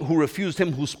escape who refused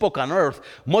him who spoke on earth,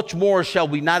 much more shall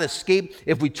we not escape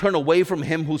if we turn away from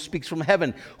him who speaks from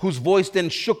heaven, whose voice then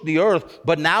shook the earth,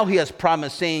 but now he has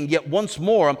promised, saying, yet once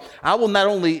more I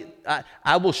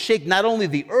will shake not only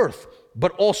the earth,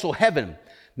 but also heaven.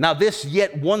 Now this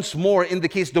yet once more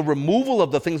indicates the removal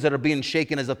of the things that are being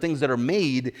shaken as the things that are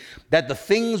made, that the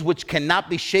things which cannot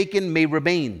be shaken may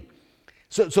remain.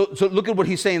 So look at what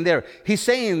he's saying there. He's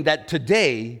saying that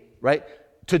today, right?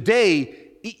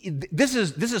 Today, this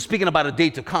is speaking about a day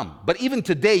to come. But even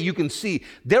today, you can see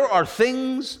there are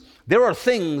things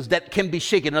that can be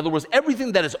shaken. In other words,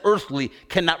 everything that is earthly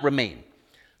cannot remain.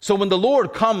 So when the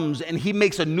Lord comes and he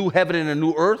makes a new heaven and a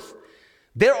new earth,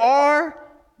 there are,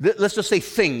 let's just say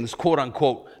things, quote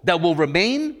unquote, that will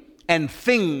remain and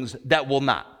things that will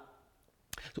not.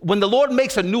 When the Lord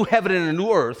makes a new heaven and a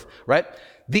new earth, right,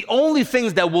 the only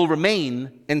things that will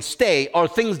remain and stay are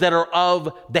things that are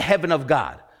of the heaven of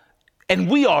God. And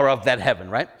we are of that heaven,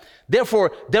 right?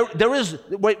 Therefore, there is,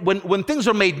 when things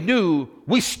are made new,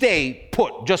 we stay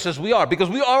put just as we are because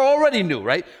we are already new,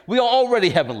 right? We are already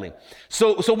heavenly.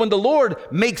 So when the Lord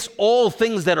makes all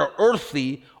things that are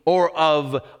earthly or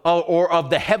of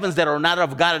the heavens that are not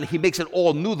of God, and he makes it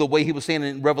all new the way he was saying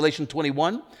in Revelation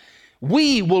 21,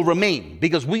 we will remain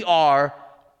because we are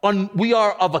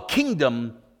of a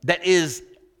kingdom that is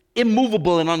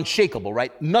immovable and unshakable,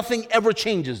 right? Nothing ever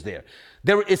changes there.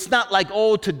 It's not like,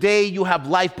 oh, today you have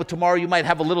life, but tomorrow you might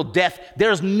have a little death.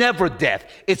 There's never death.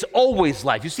 It's always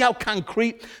life. You see how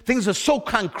concrete? Things are so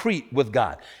concrete with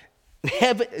God.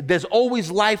 Heaven, there's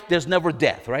always life. There's never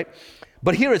death, right?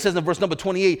 But here it says in verse number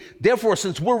 28, therefore,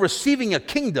 since we're receiving a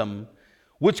kingdom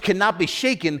which cannot be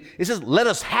shaken, it says, let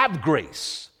us have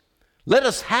grace. Let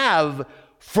us have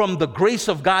from the grace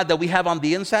of God that we have on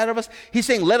the inside of us. He's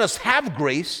saying, let us have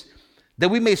grace that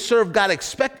we may serve God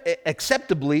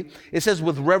acceptably. It says,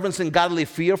 with reverence and godly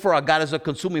fear, for our God is a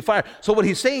consuming fire. So what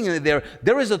he's saying in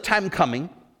there is a time coming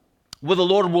where the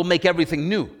Lord will make everything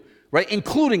new, right?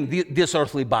 Including this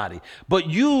earthly body.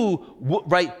 But you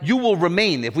will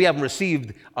remain. If we haven't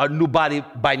received a new body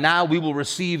by now, we will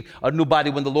receive a new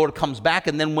body when the Lord comes back.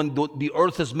 And then when the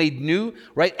earth is made new,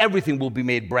 right? Everything will be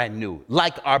made brand new,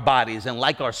 like our bodies and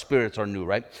like our spirits are new,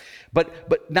 right?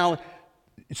 But now,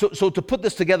 so to put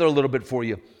this together a little bit for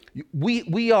you,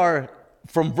 we are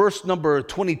from verse number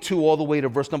 22 all the way to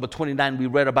verse number 29. We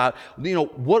read about,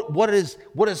 what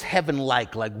is heaven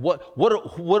like? Like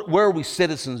where are we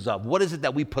citizens of? What is it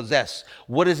that we possess?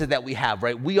 What is it that we have?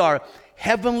 Right? We are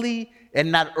heavenly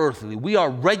and not earthly. We are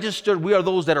registered. We are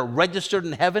those that are registered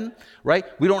in heaven. Right?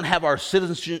 We don't have our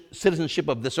citizenship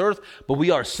of this earth, but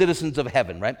we are citizens of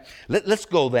heaven. Right? Let's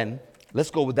go then.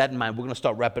 Let's go with that in mind. We're going to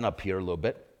start wrapping up here a little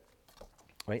bit.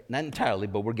 Right? Not entirely,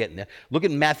 but we're getting there. Look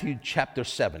at Matthew chapter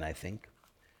 7, I think.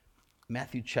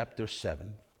 Matthew chapter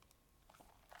 7.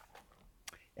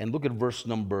 And look at verse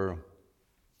number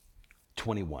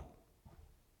 21.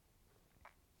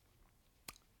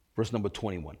 Verse number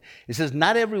 21. It says,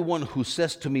 not everyone who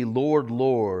says to me, Lord,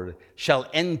 Lord, shall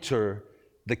enter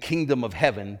the kingdom of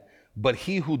heaven, but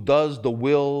he who does the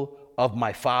will of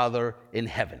my Father in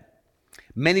heaven.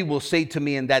 Many will say to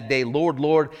me in that day, Lord,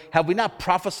 Lord, have we not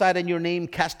prophesied in your name,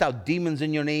 cast out demons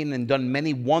in your name, and done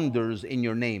many wonders in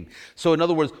your name? So in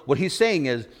other words, what he's saying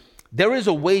is, there is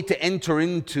a way to enter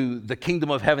into the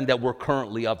kingdom of heaven that we're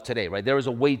currently of today, right? There is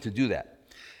a way to do that.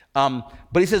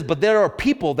 But he says, but there are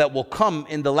people that will come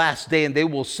in the last day and they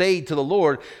will say to the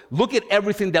Lord, look at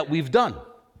everything that we've done,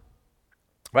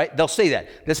 right? They'll say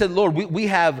that. They said, Lord, we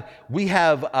have we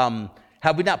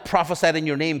not prophesied in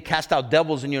your name, cast out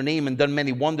devils in your name, and done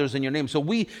many wonders in your name? So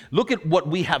we look at what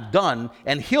we have done,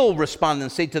 and he'll respond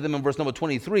and say to them in verse number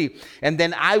 23, and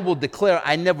then I will declare,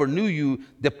 I never knew you,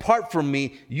 depart from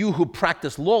me, you who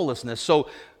practice lawlessness. So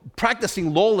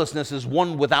practicing lawlessness is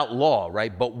one without law,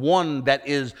 right? But one that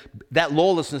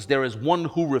lawlessness there is one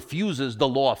who refuses the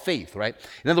law of faith, right?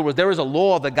 In other words, there is a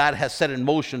law that God has set in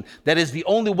motion that is the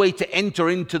only way to enter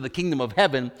into the kingdom of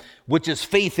heaven, which is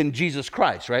faith in Jesus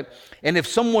Christ, right? And if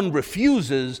someone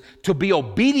refuses to be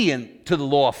obedient to the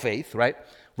law of faith, right?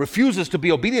 Refuses to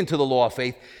be obedient to the law of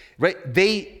faith, right?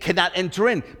 They cannot enter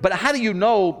in. But how do you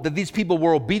know that these people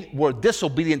were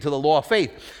disobedient to the law of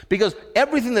faith? Because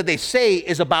everything that they say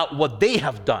is about what they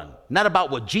have done, not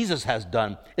about what Jesus has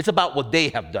done. It's about what they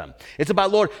have done. It's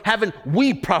about, Lord, haven't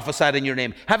we prophesied in your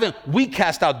name? Haven't we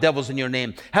cast out devils in your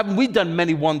name? Haven't we done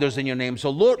many wonders in your name? So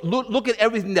Lord, look at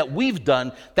everything that we've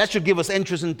done. That should give us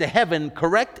entrance into heaven.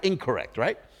 Correct? Incorrect,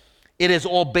 right? It is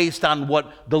all based on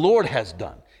what the Lord has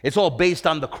done. It's all based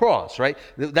on the cross, right?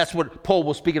 That's what Paul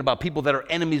was speaking about, people that are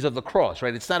enemies of the cross,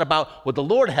 right? It's not about what the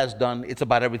Lord has done, it's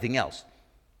about everything else.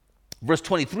 Verse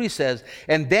 23 says,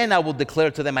 and then I will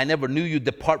declare to them, I never knew you,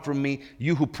 depart from me,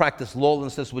 you who practice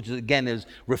lawlessness, which again is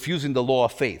refusing the law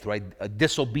of faith, right? A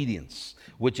disobedience,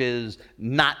 which is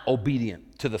not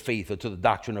obedient to the faith or to the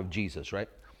doctrine of Jesus, right?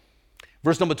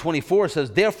 Verse number 24 says,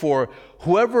 therefore,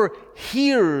 whoever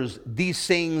hears these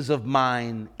sayings of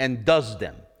mine and does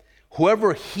them,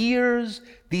 whoever hears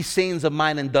these sayings of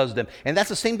mine and does them. And that's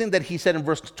the same thing that he said in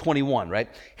verse 21, right?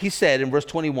 He said in verse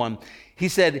 21, he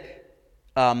said,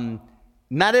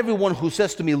 not everyone who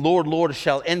says to me, Lord, Lord,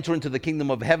 shall enter into the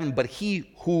kingdom of heaven, but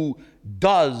he who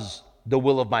does the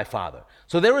will of my Father.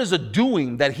 So there is a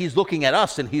doing that he's looking at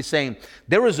us and he's saying,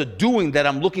 there is a doing that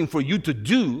I'm looking for you to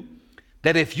do,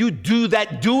 that if you do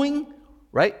that doing,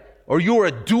 right? Or you're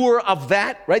a doer of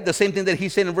that, right? The same thing that he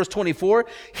said in verse 24,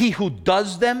 he who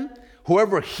does them,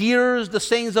 whoever hears the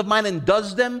sayings of mine and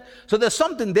does them. So there's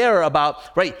something there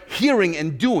about, right, hearing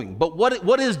and doing. But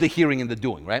what is the hearing and the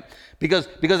doing, right? Because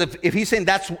if he's saying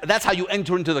that's how you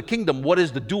enter into the kingdom, what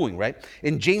is the doing, right?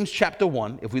 In James chapter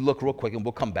 1, if we look real quick and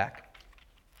we'll come back.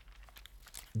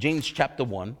 James chapter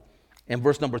 1 and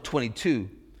verse number 22.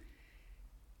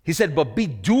 He said, but be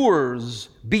doers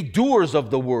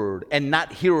of the word and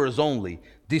not hearers only,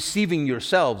 deceiving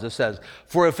yourselves, it says.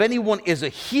 For if anyone is a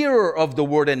hearer of the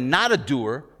word and not a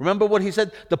doer, remember what he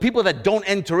said? The people that don't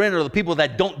enter in are the people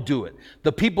that don't do it.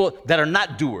 The people that are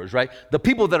not doers, right? The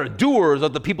people that are doers are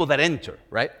the people that enter,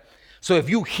 right? So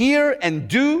if you hear and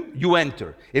do, you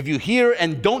enter. If you hear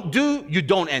and don't do, you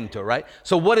don't enter, right?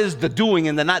 So what is the doing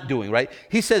and the not doing, right?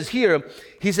 He says here,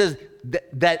 he says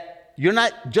that you're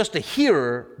not just a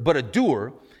hearer, but a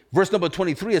doer. Verse number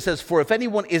 23, it says, for if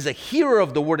anyone is a hearer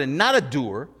of the word and not a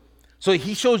doer, so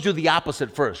he shows you the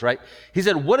opposite first, right? He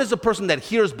said, what is the person that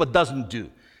hears but doesn't do?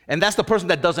 And that's the person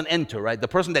that doesn't enter, right? The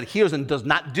person that hears and does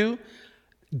not do,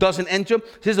 doesn't enter.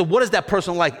 He says, what is that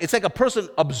person like? It's like a person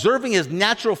observing his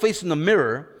natural face in the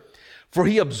mirror, for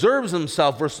he observes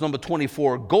himself, verse number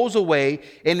 24, goes away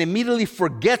and immediately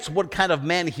forgets what kind of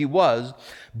man he was.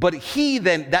 But he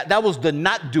then, that was the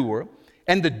not doer.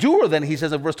 And the doer then, he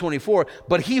says in verse 24,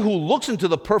 but he who looks into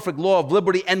the perfect law of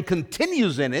liberty and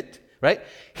continues in it, right?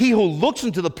 He who looks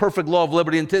into the perfect law of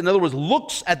liberty, in other words,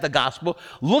 looks at the gospel,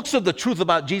 looks at the truth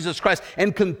about Jesus Christ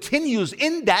and continues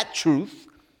in that truth,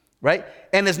 right?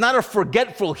 And is not a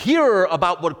forgetful hearer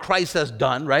about what Christ has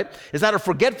done, right? Is not a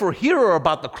forgetful hearer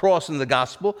about the cross and the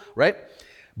gospel, right?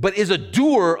 But is a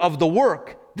doer of the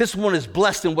work. This one is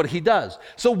blessed in what he does.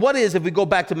 So what is, if we go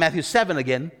back to Matthew 7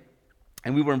 again,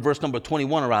 and we were in verse number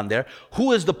 21 around there,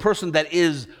 who is the person that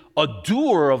is a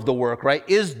doer of the work, right?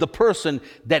 Is the person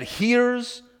that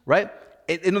hears, right?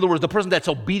 In other words, the person that's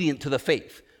obedient to the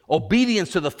faith.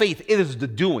 Obedience to the faith is the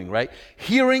doing, right?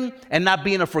 Hearing and not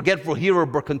being a forgetful hearer,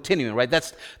 but continuing, right?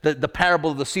 That's the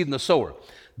parable of the seed and the sower.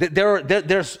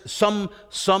 There's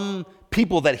some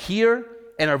people that hear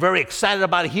and are very excited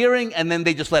about hearing, and then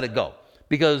they just let it go.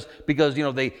 Because you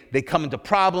know, they come into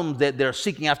problems, they're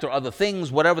seeking after other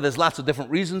things, whatever. There's lots of different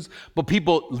reasons, but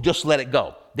people just let it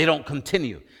go. They don't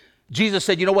continue. Jesus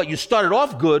said, you know what? You started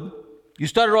off good. You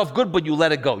started off good, but you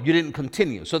let it go. You didn't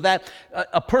continue. So that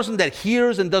a person that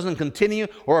hears and doesn't continue,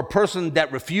 or a person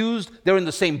that refused, they're in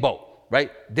the same boat, right?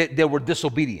 They were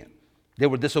disobedient. They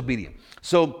were disobedient.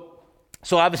 So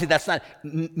obviously that's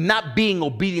not being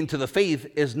obedient to the faith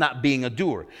is not being a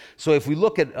doer. So if we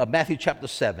look at Matthew chapter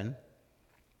 7,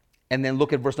 and then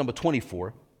look at verse number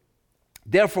 24.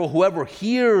 Therefore, whoever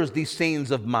hears these sayings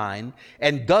of mine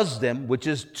and does them, which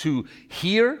is to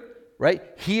hear, right?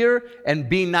 Hear and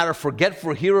being not a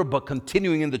forgetful hearer, but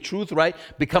continuing in the truth, right?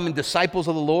 Becoming disciples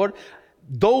of the Lord.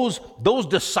 Those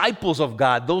disciples of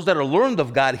God, those that are learned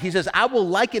of God, he says, I will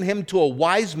liken him to a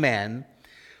wise man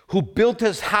who built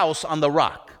his house on the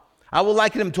rock. I will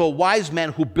liken him to a wise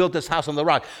man who built his house on the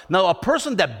rock. Now, a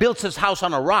person that builds his house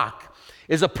on a rock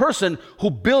is a person who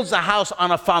builds a house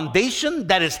on a foundation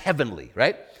that is heavenly,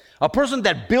 right? A person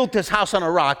that built his house on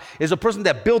a rock is a person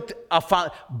that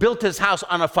built his house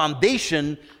on a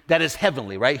foundation that is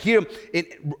heavenly, right? Here,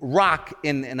 rock,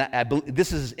 and I believe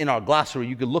this is in our glossary,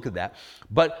 you can look at that,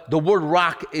 but the word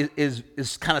rock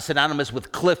is kind of synonymous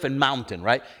with cliff and mountain,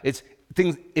 right? It's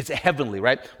heavenly,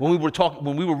 right? When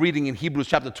we were reading in Hebrews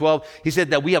chapter 12, he said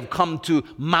that we have come to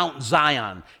Mount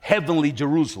Zion, heavenly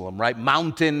Jerusalem, right?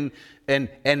 Mountain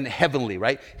and heavenly,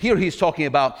 right? Here he's talking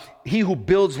about he who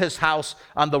builds his house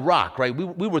on the rock, right?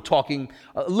 We were talking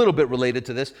a little bit related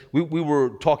to this. We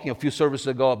were talking a few services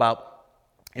ago about,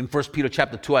 in 1 Peter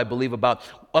chapter 2, I believe, about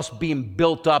us being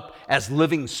built up as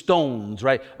living stones,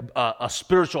 right? A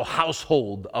spiritual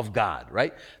household of God,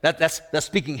 right? That's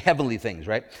speaking heavenly things,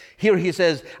 right? Here he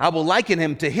says, I will liken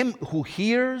him to him who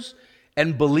hears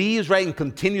and believes, right, and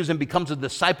continues and becomes a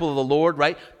disciple of the Lord,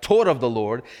 right, taught of the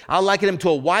Lord. I'll liken him to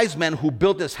a wise man who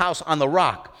built his house on the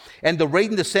rock. And the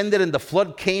rain descended and the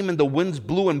flood came and the winds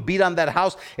blew and beat on that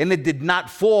house and it did not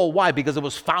fall. Why? Because it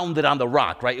was founded on the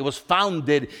rock, right? It was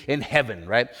founded in heaven,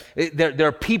 right? There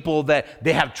are people that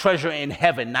they have treasure in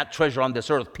heaven, not treasure on this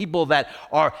earth. People that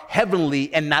are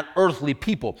heavenly and not earthly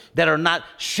people, that are not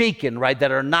shaken, right?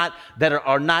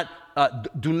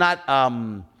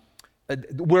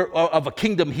 We're of a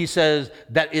kingdom, he says,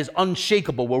 that is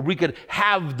unshakable, where we could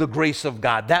have the grace of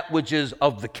God, that which is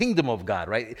of the kingdom of God,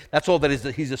 right? That's all that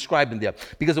he's describing there,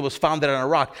 because it was founded on a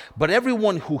rock. But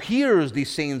everyone who hears these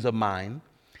sayings of mine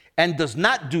and does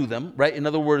not do them, right? In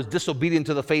other words, disobedient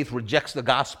to the faith, rejects the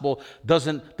gospel,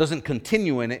 doesn't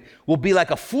continue in it, will be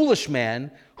like a foolish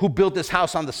man who built his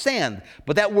house on the sand.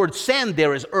 But that word sand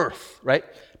there is earth, right?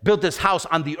 Built his house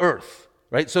on the earth.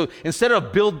 Right, so instead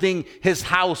of building his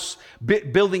house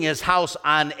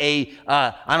on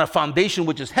a foundation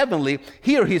which is heavenly,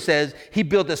 here he says he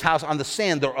built his house on the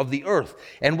sand or of the earth.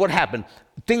 And what happened?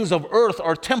 Things of earth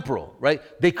are temporal, right?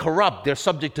 They corrupt. They're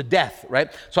subject to death,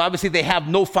 right? So obviously they have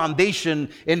no foundation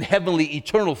in heavenly,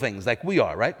 eternal things like we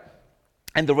are, right?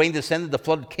 And the rain descended, the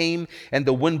flood came, and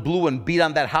the wind blew and beat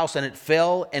on that house, and it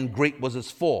fell, and great was its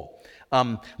fall.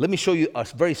 Let me show you a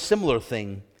very similar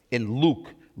thing in Luke.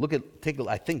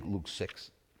 I think Luke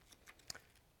 6.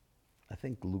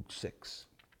 Luke 6.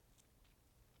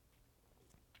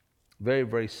 Very,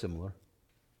 very similar.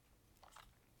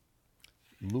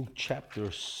 Luke chapter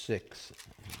 6.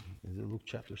 Is it Luke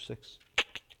chapter 6?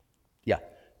 Yeah.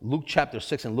 Luke chapter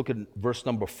 6, and look at verse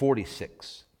number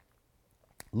 46.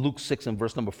 Luke 6 and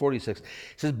verse number 46. It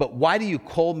says, but why do you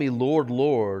call me Lord,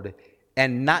 Lord,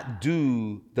 and not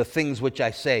do the things which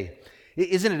I say?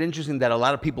 Isn't it interesting that a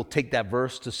lot of people take that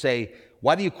verse to say,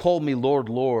 why do you call me Lord,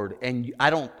 Lord, and I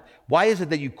don't, why is it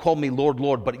that you call me Lord,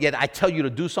 Lord, but yet I tell you to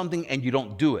do something and you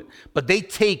don't do it? But they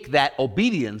take that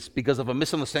obedience because of a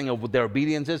misunderstanding of what their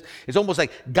obedience is. It's almost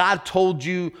like God told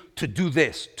you to do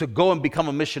this, to go and become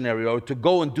a missionary, or to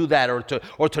go and do that, or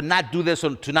to not do this,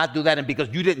 or to not do that, and because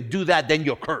you didn't do that, then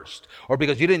you're cursed. Or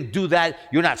because you didn't do that,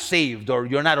 you're not saved, or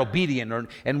you're not obedient.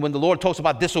 And when the Lord talks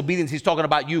about disobedience, he's talking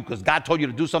about you, because God told you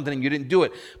to do something and you didn't do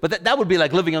it. But that would be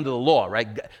like living under the law, right?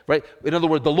 In other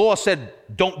words, the law said,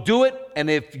 don't do it, and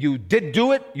if you did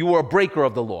do it, you were a breaker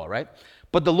of the law, right?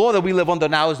 But the law that we live under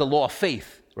now is the law of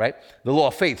faith, right? The law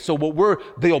of faith. So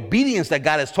the obedience that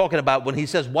God is talking about when he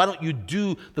says, why don't you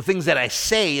do the things that I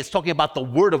say? It's talking about the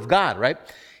word of God, right?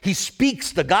 He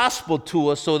speaks the gospel to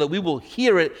us so that we will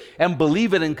hear it and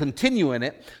believe it and continue in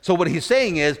it. So what he's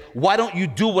saying is, why don't you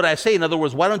do what I say? In other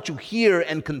words, why don't you hear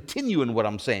and continue in what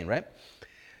I'm saying, right?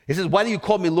 He says, why do you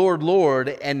call me Lord, Lord,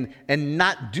 and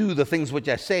not do the things which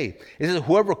I say? He says,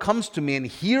 whoever comes to me and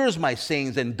hears my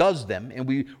sayings and does them, and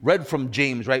we read from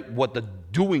James, right, what the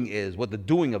doing is, what the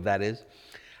doing of that is.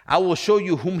 I will show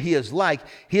you whom he is like.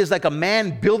 He is like a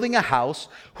man building a house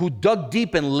who dug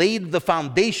deep and laid the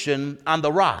foundation on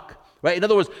the rock, right? In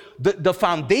other words, the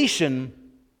foundation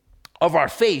of our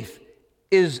faith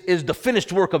is the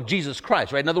finished work of Jesus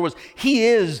Christ, right? In other words, he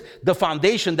is the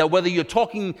foundation that whether you're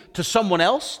talking to someone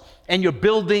else and you're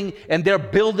building and they're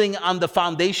building on the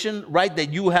foundation, right,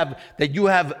 that you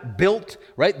have built,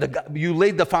 right? You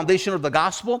laid the foundation of the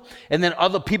gospel, and then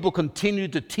other people continue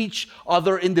to teach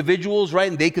other individuals,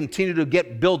 right? And they continue to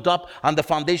get built up on the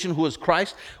foundation who is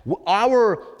Christ.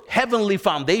 Our heavenly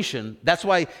foundation, that's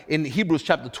why in Hebrews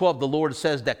chapter 12, the Lord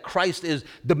says that Christ is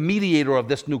the mediator of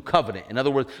this new covenant. In other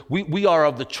words, we are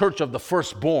of the church of the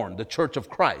firstborn, the church of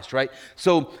Christ, right?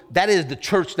 So that is the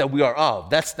church that we are of.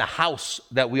 That's the house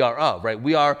that we are of, right?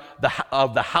 We are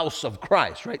of the house of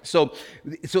Christ, right? So,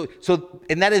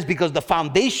 and that is because the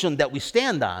foundation that we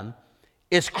stand on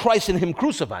is Christ and him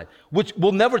crucified, which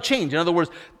will never change. In other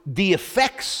words, the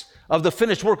effects of the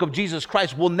finished work of Jesus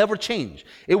Christ will never change.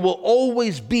 It will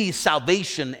always be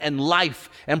salvation and life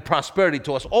and prosperity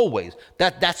to us, always.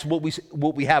 That's what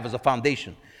we have as a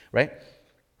foundation, right?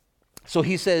 So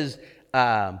he says,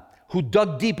 who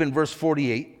dug deep in verse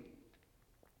 48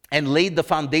 and laid the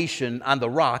foundation on the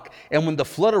rock, and when the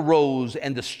flood arose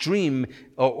and the stream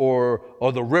or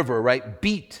the river, right,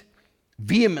 beat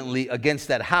vehemently against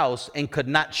that house and could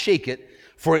not shake it,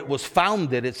 for it was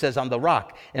founded, it says, on the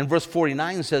rock. And verse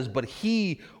 49 says, but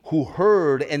he who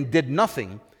heard and did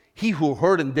nothing,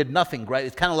 right?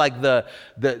 It's kind of like the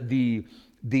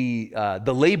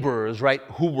laborers, right,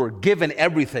 who were given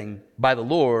everything by the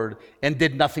Lord and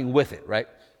did nothing with it, right?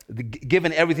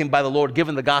 Given everything by the Lord,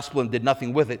 given the gospel and did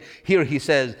nothing with it. Here he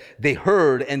says, they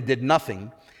heard and did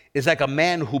nothing. It's like a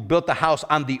man who built a house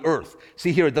on the earth.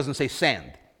 See here, it doesn't say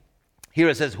sand. Here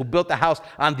it says, who built the house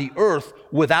on the earth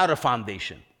without a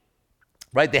foundation,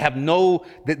 right? They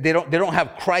don't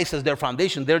have Christ as their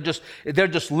foundation. They're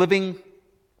just living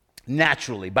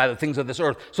naturally by the things of this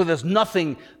earth. So there's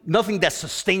nothing that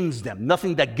sustains them,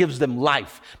 nothing that gives them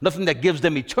life, nothing that gives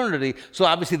them eternity. So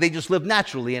obviously they just live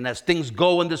naturally. And as things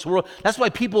go in this world, that's why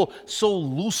people so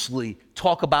loosely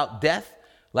talk about death.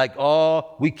 Like,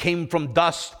 oh, we came from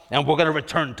dust and we're going to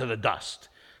return to the dust.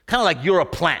 Kind of like you're a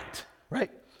plant,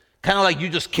 right? Kind of like you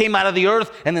just came out of the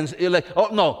earth and then you're like, oh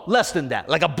no, less than that,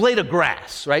 like a blade of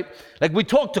grass, right? Like we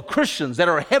talk to Christians that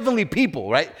are heavenly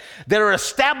people, right? That are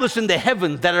established in the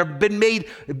heavens, that have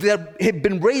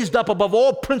been raised up above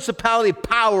all principality,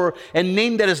 power, and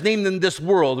name that is named in this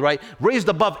world, right? Raised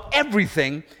above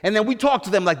everything. And then we talk to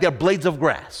them like they're blades of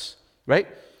grass, right?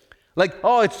 Like,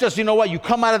 oh, it's just, you know what, you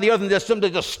come out of the earth and there's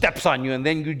something that just steps on you and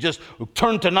then you just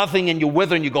turn to nothing and you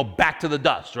wither and you go back to the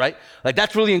dust, right? Like,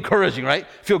 that's really encouraging, right?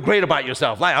 Feel great about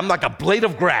yourself. Like, I'm like a blade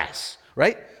of grass,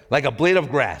 right? Like a blade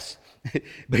of grass.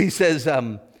 But he says,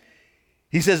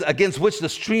 against which the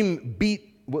stream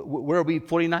beat, where are we,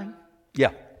 49?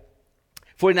 Yeah.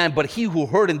 49, but he who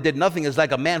heard and did nothing is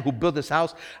like a man who built his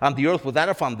house on the earth without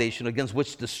a foundation, against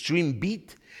which the stream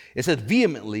beat. It says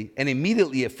vehemently, and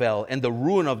immediately it fell, and the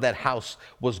ruin of that house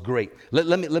was great. Let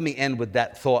me end with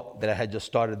that thought that I had just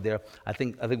started there. I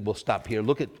think we'll stop here.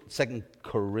 Look at 2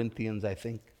 Corinthians, I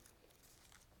think.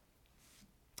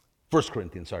 1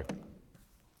 Corinthians, sorry.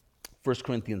 1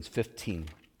 Corinthians 15.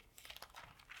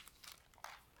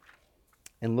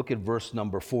 And look at verse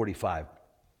number 45.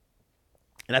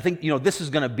 And I think, this is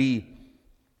going to be,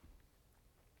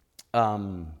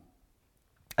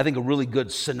 I think, a really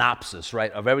good synopsis,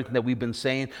 right, of everything that we've been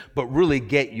saying, but really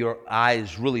get your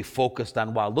eyes really focused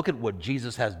on, wow, look at what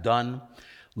Jesus has done.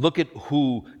 Look at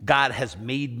who God has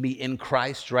made me in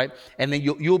Christ, right? And then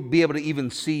you'll be able to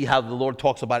even see how the Lord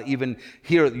talks about it. Even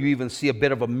here, you even see a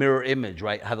bit of a mirror image,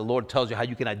 right? How the Lord tells you how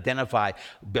you can identify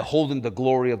beholding the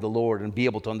glory of the Lord and be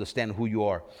able to understand who you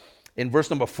are. In verse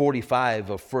number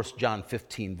 45 of 1 John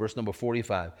 15, verse number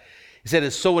 45, he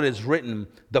said, so it is written,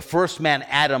 the first man,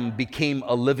 Adam, became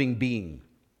a living being.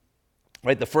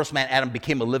 Right? The first man, Adam,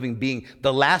 became a living being.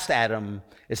 The last Adam,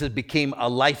 it says, became a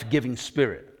life-giving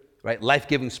spirit. Right?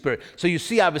 Life-giving spirit. So you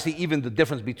see, obviously, even the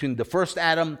difference between the first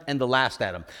Adam and the last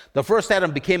Adam. The first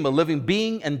Adam became a living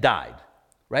being and died.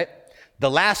 Right? The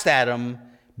last Adam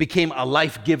became a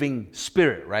life-giving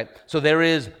spirit. Right? So there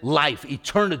is life,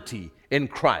 eternity in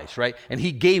Christ. Right? And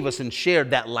he gave us and shared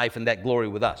that life and that glory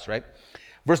with us. Right?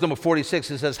 Verse number 46,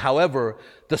 it says, however,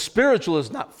 the spiritual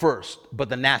is not first, but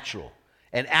the natural,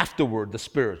 and afterward the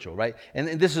spiritual, right?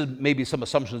 And this is maybe some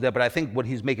assumptions there, but I think what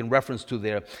he's making reference to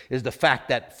there is the fact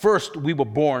that first we were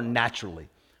born naturally,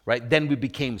 right? Then we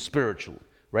became spiritual,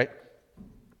 right?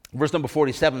 Verse number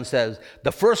 47 says,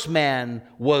 the first man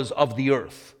was of the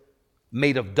earth,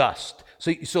 made of dust.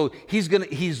 So he's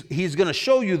gonna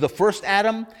show you the first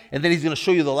Adam, and then he's gonna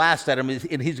show you the last Adam,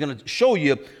 and he's gonna show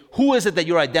you who is it that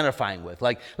you're identifying with.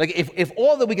 Like if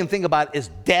all that we can think about is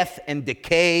death and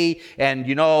decay, and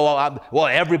well,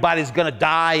 everybody's gonna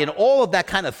die, and all of that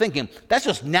kind of thinking, that's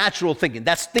just natural thinking.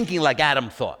 That's thinking like Adam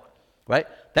thought, right?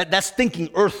 That's thinking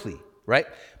earthly, right?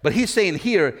 But he's saying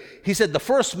here, he said the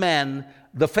first man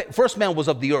was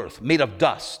of the earth, made of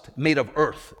dust, made of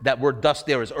earth. That word dust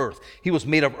there is earth. He was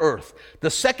made of earth.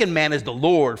 The second man is the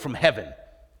Lord from heaven.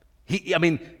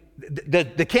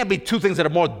 There can't be two things that are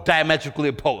more diametrically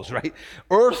opposed, right?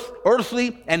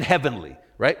 Earthly and heavenly,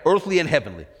 right? Earthly and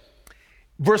heavenly.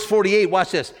 Verse 48,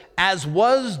 watch this. As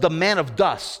was the man of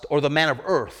dust, or the man of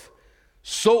earth,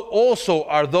 so also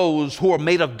are those who are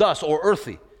made of dust, or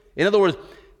earthy. In other words,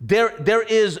 there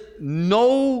is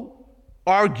no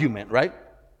argument, right,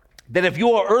 that if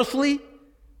you are earthly,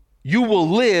 you will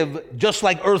live just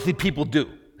like earthly people do,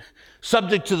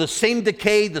 subject to the same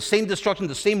decay, the same destruction,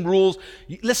 the same rules.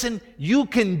 Listen, you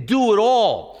can do it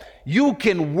all. You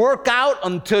can work out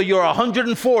until you're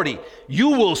 140. You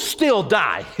will still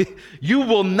die. You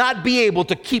will not be able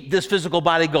to keep this physical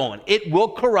body going. It will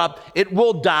corrupt, it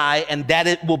will die, and that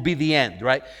it will be the end,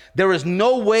 right? There is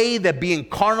no way that being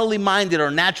carnally minded or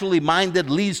naturally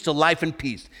minded leads to life and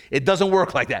peace. It doesn't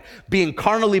work like that. Being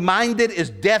carnally minded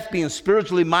is death. Being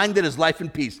spiritually minded is life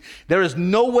and peace. There is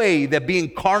no way that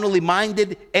being carnally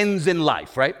minded ends in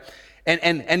life, right?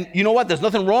 And you know what? There's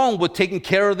nothing wrong with taking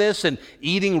care of this and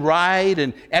eating right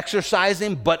and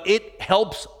exercising, but it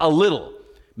helps a little.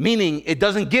 Meaning it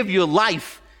doesn't give you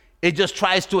life. It just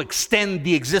tries to extend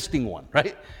the existing one,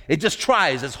 right? It just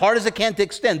tries as hard as it can to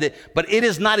extend it, but it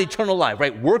is not eternal life,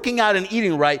 right? Working out and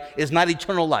eating right is not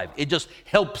eternal life. It just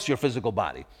helps your physical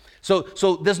body. So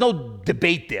there's no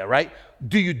debate there, right?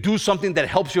 Do you do something that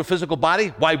helps your physical body?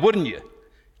 Why wouldn't you?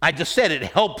 I just said it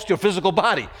helps your physical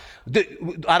body.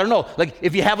 I don't know, like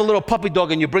if you have a little puppy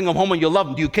dog and you bring him home and you love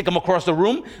him, do you kick him across the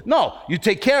room? No, you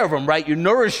take care of him, right? You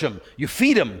nourish him, you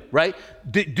feed him, right?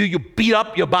 Do you beat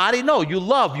up your body? No, you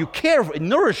love, you care,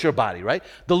 nourish your body, right?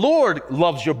 The Lord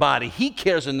loves your body. He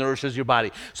cares and nourishes your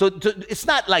body. So it's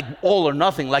not like all or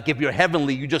nothing, like if you're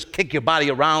heavenly, you just kick your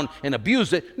body around and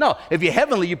abuse it. No, if you're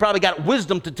heavenly, you probably got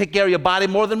wisdom to take care of your body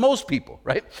more than most people,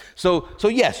 right? So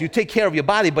yes, you take care of your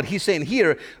body, but he's saying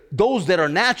here, those that are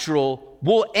natural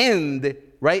will end,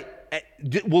 right?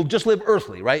 Will just live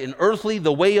earthly, right? And earthly,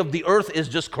 the way of the earth is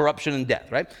just corruption and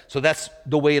death, right? So that's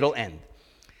the way it'll end.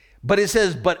 But it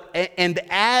says, and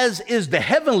as is the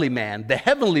heavenly man, the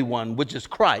heavenly one, which is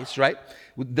Christ, right?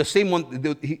 The same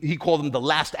one, he called him the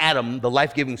last Adam, the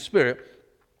life-giving spirit.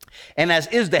 And as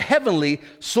is the heavenly,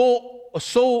 so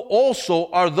also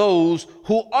are those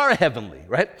who are heavenly,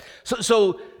 right?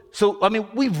 So, I mean,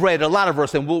 we've read a lot of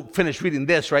verses, and we'll finish reading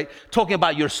this, right? Talking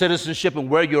about your citizenship and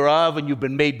where you're of, and you've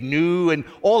been made new, and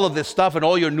all of this stuff, and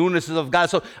all your newness is of God.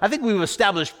 So I think we've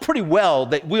established pretty well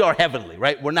that we are heavenly,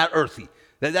 right? We're not earthy.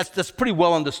 That's pretty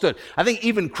well understood. I think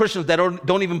even Christians that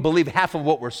don't even believe half of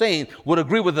what we're saying would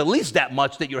agree with at least that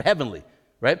much that you're heavenly,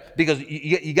 right? Because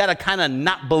you got to kind of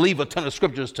not believe a ton of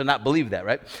scriptures to not believe that,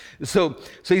 right? So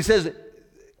he says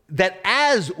that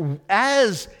as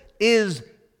is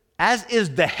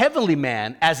the heavenly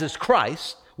man, as is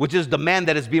Christ, which is the man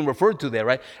that is being referred to there,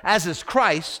 right? As is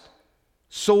Christ,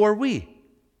 so are we.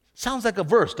 Sounds like a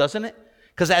verse, doesn't it?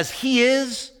 Because as he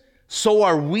is, so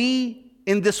are we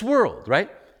in this world,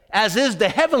 right? As is the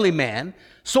heavenly man,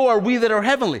 so are we that are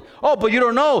heavenly. Oh, but you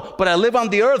don't know, but I live on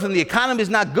the earth and the economy is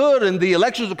not good and the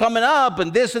elections are coming up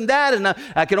and this and that, and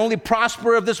I can only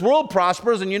prosper if this world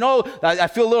prospers, and I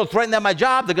feel a little threatened at my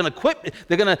job. They're going to quit,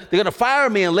 they're going to fire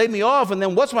me and lay me off, and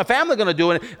then what's my family going to do?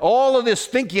 And all of this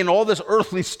thinking, all this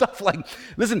earthly stuff, like,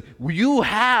 listen,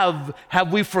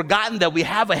 have we forgotten that we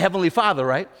have a heavenly Father,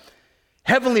 right?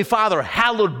 Heavenly Father,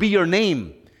 hallowed be your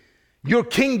name. Your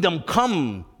kingdom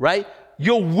come, right?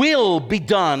 Your will be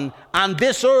done on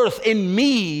this earth in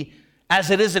me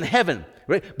as it is in heaven,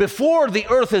 right? Before the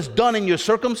earth is done in your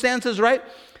circumstances, right?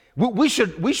 We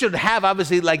should have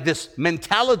obviously like this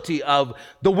mentality of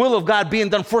the will of God being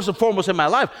done first and foremost in my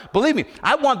life. Believe me,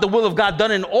 I want the will of God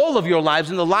done in all of your lives,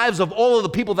 in the lives of all of the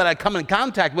people that I come in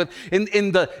contact with,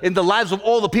 in the lives of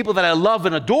all the people that I love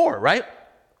and adore, right?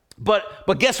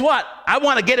 But guess what? I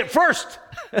want to get it first,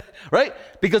 right?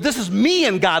 Because this is me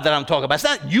and God that I'm talking about. It's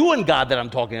not you and God that I'm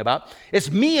talking about.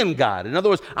 It's me and God. In other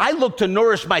words, I look to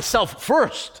nourish myself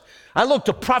first. I look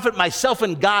to profit myself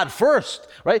and God first,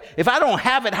 right? If I don't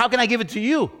have it, how can I give it to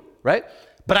you, right?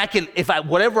 But I can,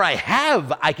 whatever I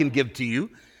have, I can give to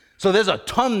you. So there's a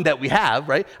ton that we have,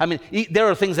 right? I mean, there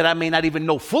are things that I may not even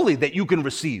know fully that you can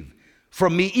receive.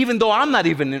 from me, even though I'm not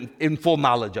even in full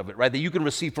knowledge of it, right? That you can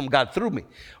receive from God through me,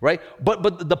 right?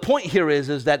 But the point here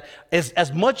is that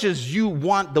as much as you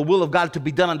want the will of God to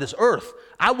be done on this earth,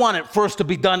 I want it first to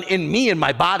be done in me and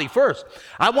my body first.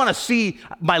 I want to see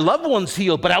my loved ones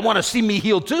healed, but I want to see me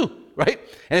healed too, right?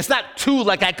 And it's not two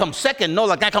like I come second, no,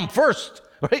 like I come first,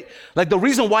 right? Like the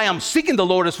reason why I'm seeking the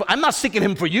Lord is I'm not seeking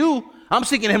him for you, I'm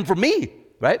seeking him for me,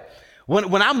 right?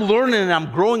 When I'm learning and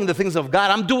I'm growing in the things of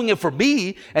God, I'm doing it for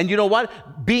me. And you know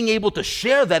what? Being able to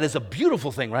share that is a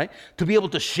beautiful thing, right? To be able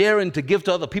to share and to give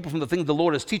to other people from the things the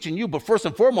Lord is teaching you. But first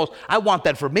and foremost, I want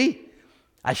that for me.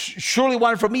 I surely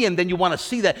want it for me, and then you want to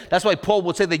see that. That's why Paul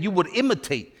would say that you would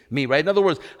imitate me, right? In other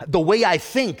words, the way I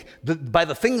think, by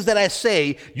the things that I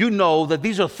say, you know that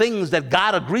these are things that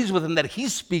God agrees with and that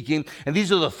he's speaking, and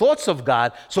these are the thoughts of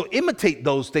God. So imitate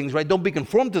those things, right? Don't be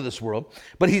conformed to this world.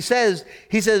 But he says,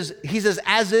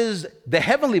 as is the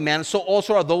heavenly man, so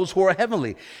also are those who are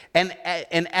heavenly. And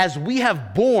as we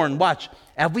have borne, watch,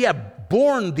 as we have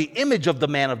borne the image of the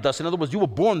man of dust, in other words, you were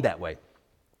born that way.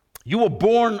 You were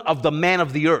born of the man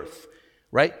of the earth,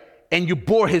 right? And you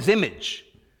bore his image.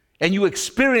 And you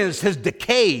experienced his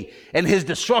decay and his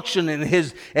destruction and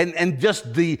his and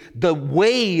just the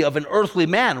way of an earthly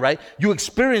man, right? You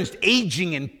experienced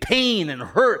aging and pain and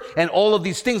hurt and all of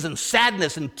these things and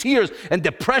sadness and tears and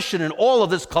depression and all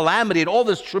of this calamity and all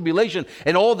this tribulation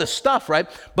and all this stuff, right?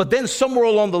 But then somewhere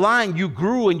along the line, you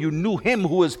grew and you knew him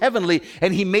who is heavenly,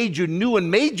 and he made you new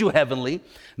and made you heavenly.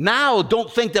 Now,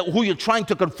 don't think that who you're trying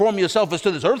to conform yourself is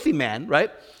to this earthly man, right?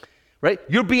 Right?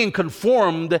 You're being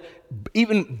conformed,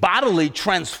 even bodily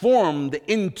transformed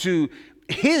into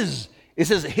his, it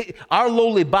says, our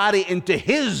lowly body into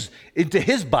his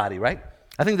body, right?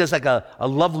 I think there's like a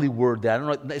lovely word there. I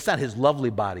don't know, it's not his lovely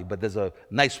body, but there's a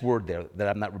nice word there that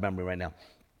I'm not remembering right now.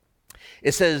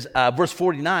 It says, verse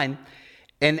 49,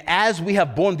 and as we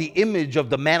have borne the image of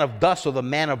the man of dust or the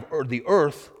man of the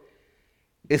earth,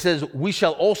 it says, we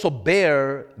shall also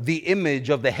bear the image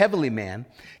of the heavenly man.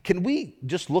 Can we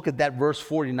just look at that verse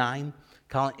 49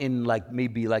 in like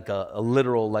maybe like a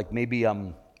literal, like maybe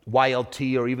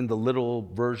YLT or even the literal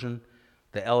version,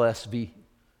 the LSV?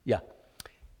 Yeah.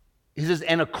 He says,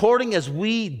 and according as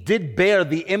we did bear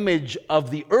the image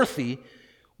of the earthy,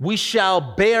 we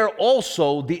shall bear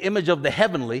also the image of the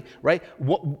heavenly, right?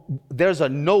 There's a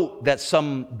note that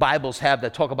some Bibles have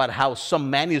that talk about how some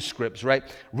manuscripts, right,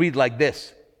 read like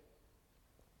this.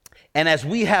 And as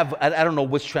we have, I don't know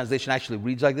which translation actually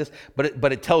reads like this,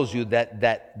 but it tells you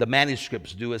that the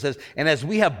manuscripts do. It says, and as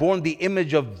we have borne the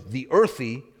image of the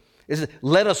earthy, it says,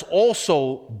 let us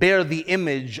also bear the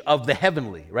image of the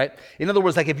heavenly, right? In other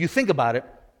words, like if you think about it,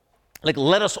 like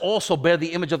let us also bear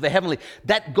the image of the heavenly.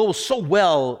 That goes so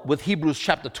well with Hebrews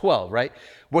chapter 12, right?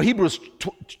 Where Hebrews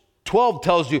 12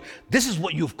 tells you, this is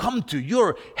what you've come to.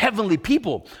 You're heavenly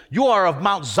people. You are of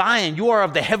Mount Zion. You are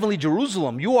of the heavenly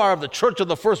Jerusalem. You are of the church of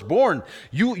the firstborn.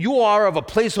 You are of a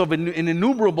place of an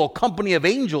innumerable company of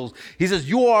angels. He says,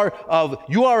 you are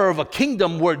of a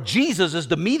kingdom where Jesus is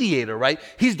the mediator, right?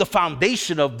 He's the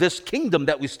foundation of this kingdom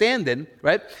that we stand in,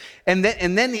 right? And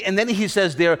then he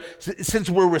says there, since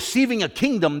we're receiving a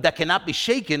kingdom that cannot be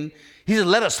shaken, he says,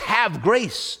 let us have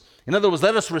grace. In other words,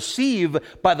 let us receive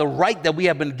by the right that we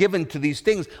have been given to these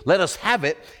things. Let us have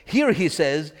it. Here he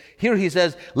says,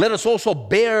 let us also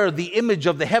bear the image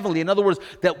of the heavenly. In other words,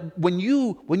 that when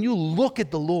you look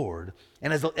at the Lord,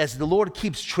 and as the Lord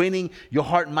keeps training your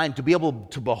heart and mind to be able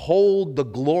to behold the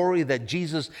glory that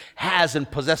Jesus has and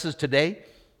possesses today,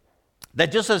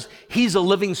 that just as he's a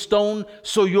living stone,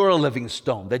 so you're a living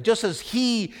stone. That just as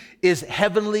he is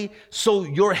heavenly, so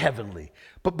you're heavenly.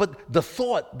 But the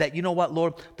thought that, you know what,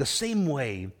 Lord, the same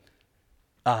way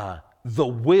the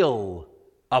will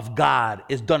of God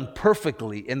is done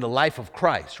perfectly in the life of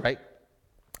Christ, right?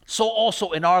 So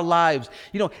also in our lives,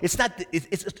 you know, it's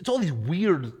all these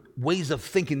weird ways of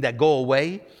thinking that go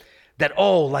away. That,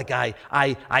 oh, like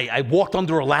I walked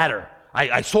under a ladder.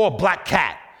 I saw a black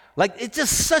cat. Like, it's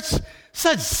just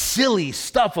such silly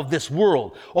stuff of this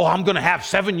world. Oh, I'm going to have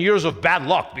 7 years of bad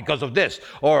luck because of this.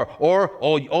 Or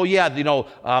oh yeah, you know,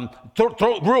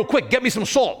 throw real quick, get me some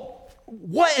salt.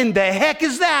 What in the heck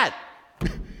is that?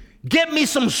 Get me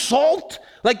some salt?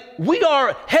 Like, we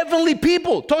are heavenly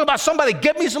people. Talk about somebody,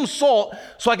 get me some salt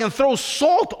so I can throw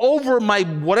salt over my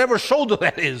whatever shoulder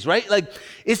that is, right? Like,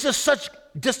 it's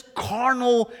just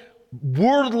carnal,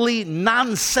 worldly,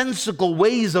 nonsensical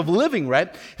ways of living,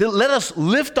 right? Let us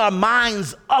lift our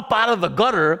minds up out of the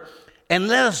gutter and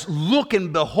let us look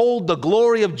and behold the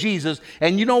glory of Jesus.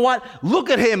 And you know what? Look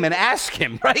at him and ask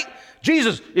him, right?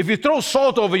 Jesus, if you throw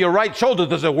salt over your right shoulder,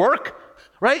 does it work?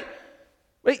 Right?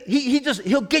 Right?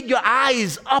 He'll get your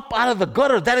eyes up out of the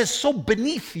gutter. That is so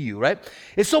beneath you, right?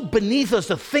 It's so beneath us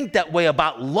to think that way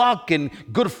about luck and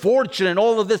good fortune and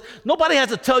all of this. Nobody has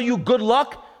to tell you good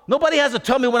luck. Nobody has to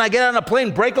tell me when I get on a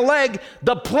plane, break a leg.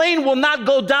 The plane will not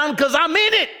go down because I'm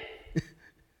in it,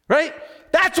 right?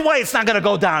 That's why it's not going to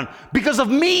go down. Because of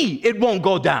me, it won't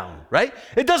go down, right?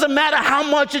 It doesn't matter how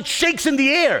much it shakes in the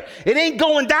air. It ain't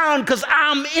going down because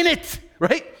I'm in it,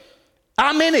 right?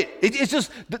 I'm in it. It's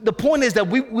just, the point is that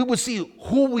we would see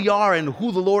who we are and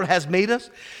who the Lord has made us.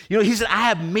 You know, he said, I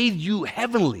have made you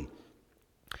heavenly.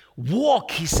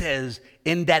 Walk, he says,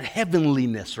 in that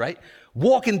heavenliness, right?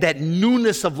 Walk in that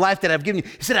newness of life that I've given you.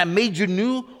 He said, I made you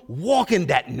new. Walk in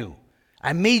that new.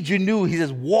 I made you new. He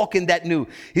says, walk in that new.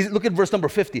 Look at verse number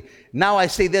 50. Now I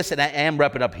say this, and I am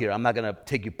wrapping up here. I'm not going to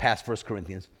take you past 1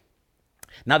 Corinthians.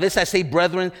 Now this I say,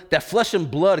 brethren, that flesh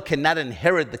and blood cannot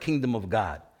inherit the kingdom of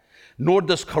God, nor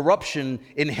does corruption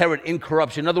inherit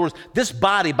incorruption. In other words, this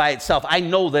body by itself, I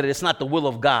know that it's not the will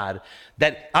of God,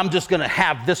 that I'm just going to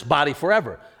have this body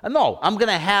forever. No, I'm going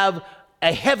to have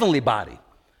a heavenly body.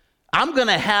 I'm going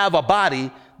to have a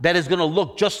body that is going to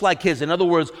look just like his. In other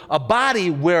words, a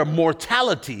body where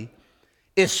mortality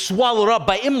is swallowed up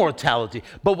by immortality.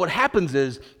 But what happens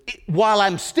is, while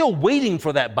I'm still waiting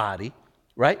for that body,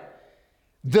 right,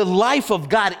 the life of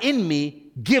God in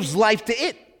me gives life to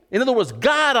it. In other words,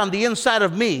 God on the inside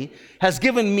of me has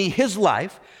given me his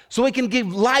life so he can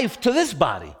give life to this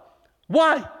body.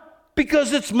 Why?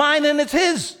 Because it's mine and it's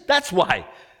his. That's why.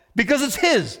 Because it's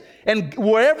his. And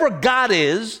wherever God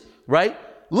is, right,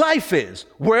 life is.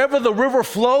 Wherever the river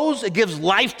flows, it gives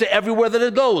life to everywhere that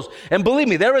it goes. And believe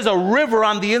me, there is a river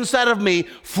on the inside of me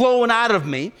flowing out of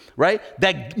me, right,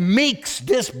 that makes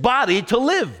this body to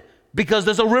live. Because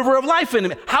there's a river of life in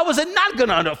him. How is it not going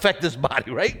to affect this body,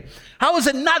 right? How is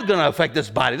it not going to affect this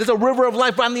body? There's a river of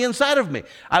life on the inside of me.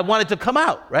 I want it to come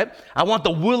out, right? I want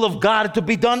the will of God to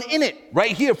be done in it,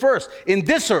 right here first, in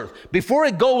this earth. Before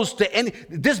it goes to any,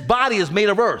 this body is made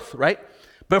of earth, right?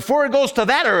 Before it goes to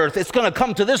that earth, it's going to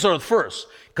come to this earth first,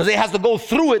 because it has to go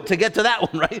through it to get to that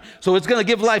one, right? So it's going to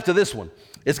give life to this one.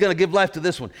 It's going to give life to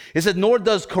this one. It said, nor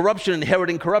does corruption inherit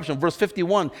incorruption. Verse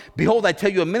 51, behold, I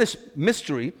tell you a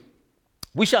mystery.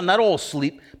 We shall not all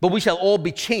sleep, but we shall all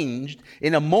be changed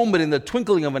in a moment, in the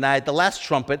twinkling of an eye, at the last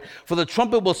trumpet. For the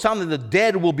trumpet will sound, and the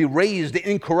dead will be raised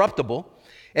incorruptible,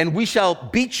 and we shall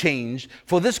be changed.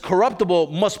 For this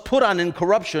corruptible must put on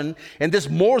incorruption, and this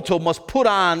mortal must put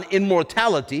on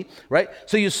immortality, right?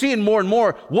 So you see in more and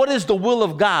more, what is the will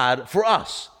of God for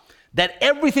us? That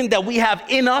everything that we have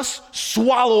in us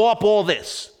swallow up all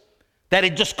this, that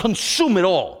it just consume it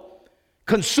all.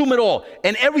 Consume it all.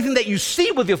 And everything that you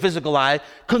see with your physical eye,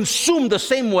 consume the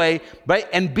same way, right?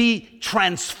 And be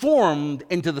transformed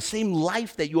into the same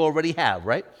life that you already have,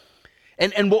 right?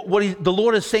 And what the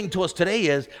Lord is saying to us today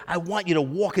is, I want you to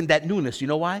walk in that newness. You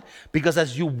know why? Because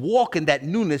as you walk in that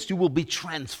newness, you will be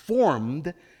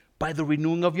transformed by the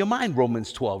renewing of your mind,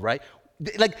 Romans 12, right?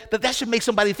 Like, that should make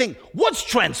somebody think, what's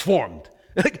transformed?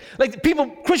 Like people,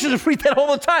 Christians read that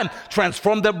all the time.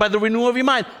 Transformed by the renewal of your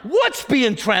mind. What's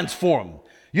being transformed?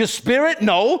 Your spirit?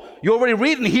 No. You already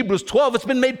read in Hebrews 12, it's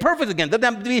been made perfect again. Doesn't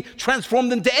have to be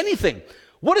transformed into anything.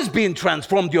 What is being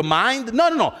transformed? Your mind?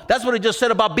 No. That's what it just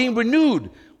said about being renewed.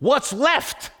 What's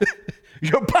left?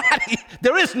 Your body.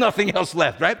 There is nothing else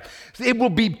left, right? It will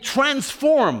be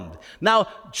transformed. Now,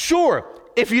 sure,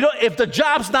 if the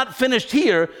job's not finished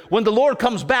here, when the Lord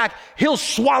comes back, he'll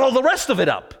swallow the rest of it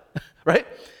up. Right?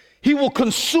 He will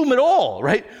consume it all,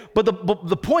 right? But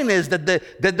the point is that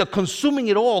the consuming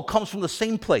it all comes from the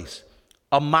same place,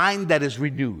 a mind that is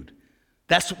renewed.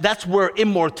 That's where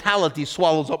immortality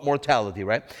swallows up mortality,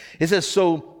 right? It says,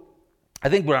 so, I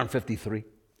think we're on 53.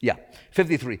 Yeah,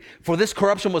 53. For this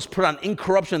corruption was put on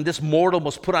incorruption, this mortal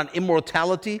was put on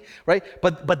immortality, right?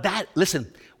 But that,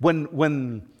 listen,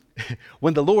 when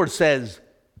the Lord says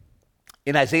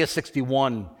in Isaiah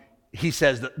 61, he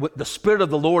says that the Spirit of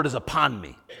the Lord is upon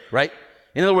me, right?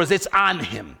 In other words, it's on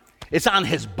him. It's on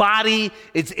his body.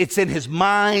 It's in his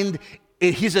mind.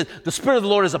 He says, the Spirit of the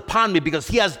Lord is upon me because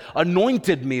he has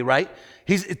anointed me, right?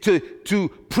 He's to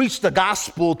preach the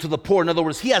gospel to the poor. In other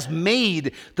words, he has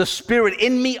made the Spirit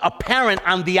in me apparent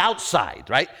on the outside,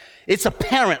 right? It's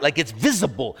apparent, like it's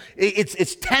visible.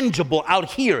 It's tangible out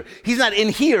here. He's not in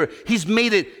here. He's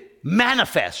made it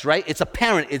manifest, right? It's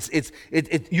apparent.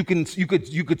 You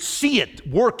could see it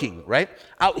working, right?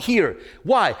 Out here.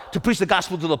 Why? To preach the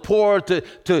gospel to the poor,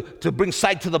 to bring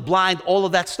sight to the blind, all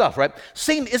of that stuff, right?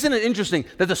 Isn't it interesting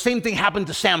that the same thing happened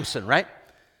to Samson, right?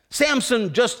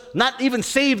 Samson just not even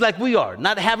saved like we are,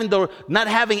 not having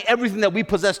everything that we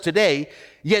possess today,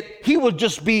 yet he would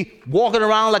just be walking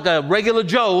around like a regular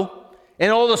Joe,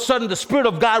 and all of a sudden the Spirit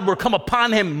of God would come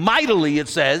upon him mightily, it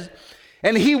says,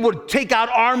 and he would take out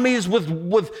armies with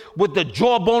the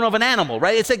jawbone of an animal,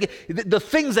 right? It's like the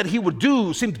things that he would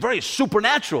do seemed very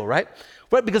supernatural, right?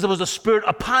 Right, because it was the Spirit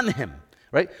upon him.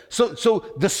 Right? So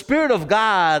the Spirit of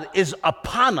God is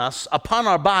upon us, upon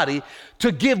our body, to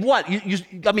give what?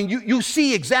 You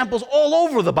see examples all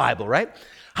over the Bible, right?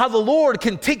 How the Lord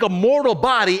can take a mortal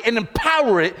body and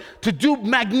empower it to do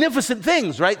magnificent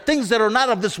things, right? Things that are not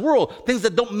of this world, things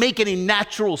that don't make any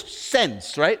natural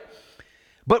sense, right?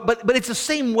 But it's the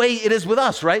same way it is with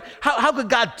us, right? How could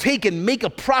God take and make a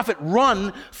prophet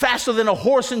run faster than a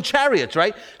horse in chariots,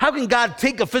 right? How can God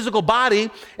take a physical body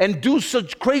and do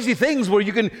such crazy things where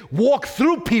you can walk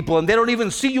through people and they don't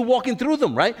even see you walking through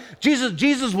them, right?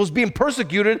 Jesus was being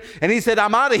persecuted and he said,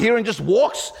 I'm out of here, and just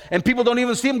walks and people don't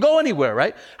even see him go anywhere,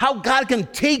 right? How God can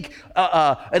take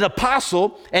an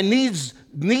apostle and needs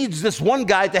this one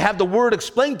guy to have the word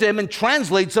explained to him and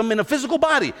translates them in a physical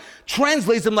body,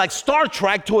 translates them like Star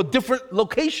Trek to a different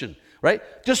location, right?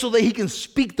 Just so that he can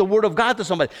speak the word of God to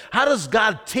somebody. How does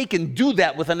God take and do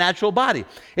that with a natural body?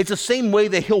 It's the same way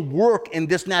that he'll work in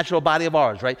this natural body of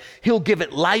ours, right? He'll give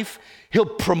it life. He'll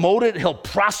promote it. He'll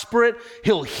prosper it.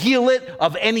 He'll heal it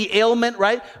of any ailment,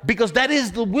 right? Because that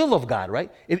is the will of God,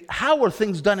 right? How are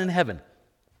things done in heaven?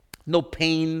 No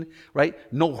pain, right?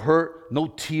 No hurt, no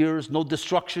tears, no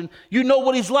destruction. You know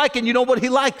what he's like and you know what he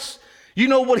likes. You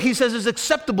know what he says is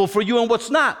acceptable for you and what's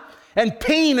not. And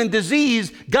pain and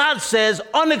disease, God says,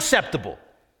 unacceptable,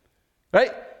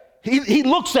 right? He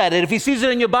looks at it. If he sees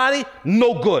it in your body,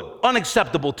 no good,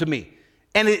 unacceptable to me.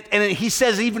 And he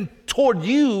says even toward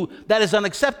you, that is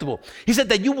unacceptable. He said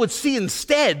that you would see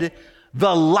instead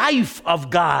the life of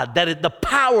God, the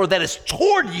power that is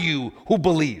toward you who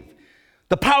believe.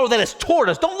 The power that is toward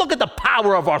us. Don't look at the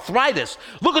power of arthritis.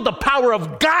 Look at the power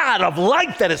of God, of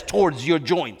life that is towards your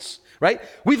joints, right?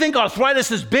 We think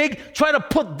arthritis is big. Try to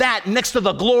put that next to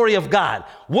the glory of God.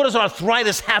 What does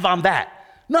arthritis have on that?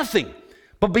 Nothing.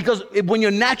 But because when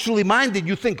you're naturally minded,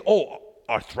 you think, oh,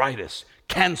 arthritis,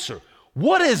 cancer.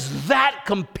 What is that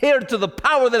compared to the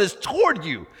power that is toward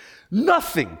you?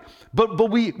 Nothing. But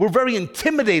we're very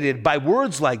intimidated by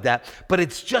words like that. But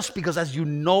it's just because as you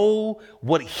know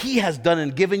what he has done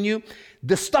and given you,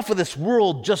 the stuff of this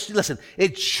world just, listen,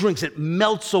 it shrinks, it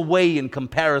melts away in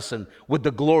comparison with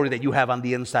the glory that you have on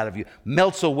the inside of you.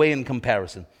 Melts away in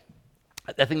comparison.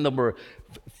 I think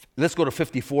let's go to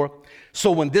 54.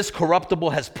 So when this corruptible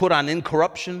has put on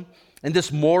incorruption, and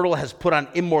this mortal has put on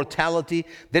immortality,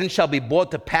 then shall be brought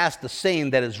to pass the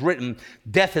saying that is written,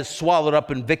 death is swallowed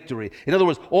up in victory. In other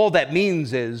words, all that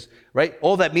means is, right?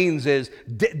 All that means is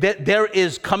there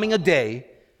is coming a day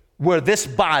where this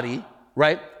body,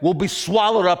 right, will be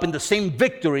swallowed up in the same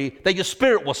victory that your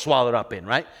spirit was swallowed up in,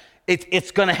 right? It's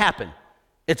going to happen.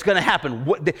 It's going to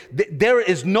happen.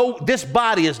 This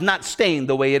body is not staying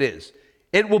the way it is.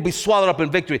 It will be swallowed up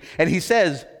in victory. And he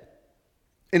says,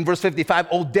 in verse 55,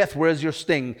 O death, where is your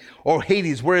sting? Or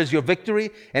Hades, where is your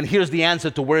victory? And here's the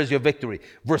answer to where is your victory.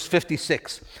 Verse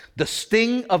 56, the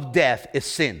sting of death is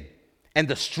sin, and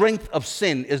the strength of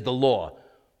sin is the law,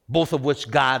 both of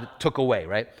which God took away,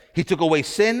 right? He took away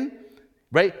sin,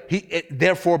 right?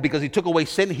 Therefore, because he took away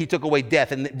sin, he took away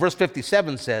death. And verse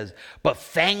 57 says, but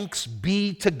thanks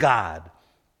be to God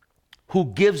who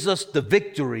gives us the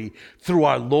victory through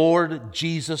our Lord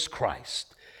Jesus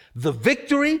Christ. The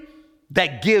victory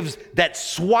that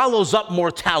swallows up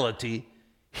mortality,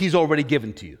 he's already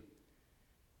given to you.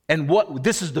 And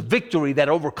this is the victory that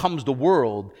overcomes the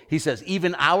world. He says,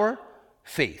 even our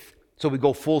faith. So we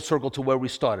go full circle to where we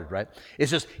started, right?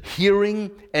 It's just hearing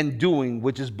and doing,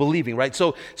 which is believing, right?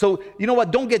 So you know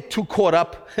what? Don't get too caught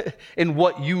up in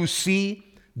what you see.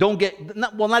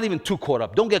 Not even too caught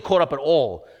up. Don't get caught up at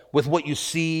all with what you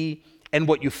see and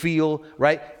what you feel,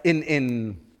 right?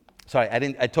 Sorry,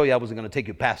 I told you I wasn't going to take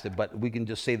you past it, but we can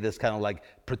just say this kind of like,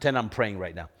 pretend I'm praying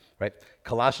right now, right?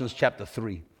 Colossians chapter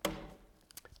 3.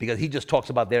 Because he just talks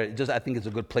about there, I think it's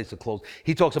a good place to close.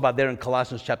 He talks about there in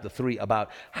Colossians chapter 3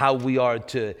 about how we are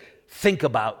to think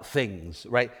about things,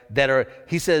 right?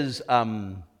 He says,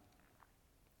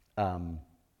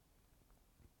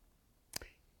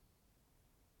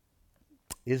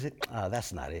 is it?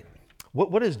 That's not it.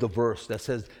 What is the verse that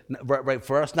says, right,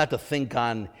 for us not to think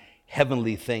on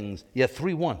heavenly things? Yeah,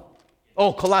 3:1.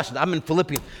 Oh, Colossians. I'm in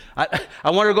Philippians. I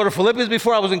wanted to go to Philippians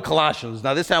before I was in Colossians.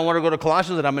 Now this time I want to go to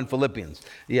Colossians and I'm in Philippians.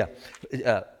 Yeah,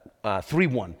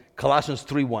 3:1. Colossians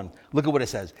 3:1. Look at what it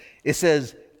says. It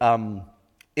says,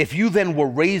 If you then were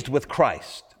raised with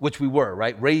Christ, which we were,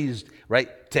 right? Raised, right,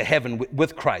 to heaven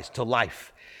with Christ, to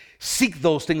life. Seek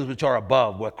those things which are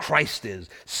above, where Christ is,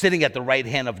 sitting at the right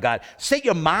hand of God. Set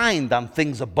your mind on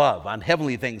things above, on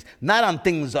heavenly things, not on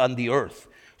things on the earth.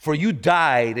 For you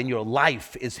died, and your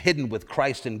life is hidden with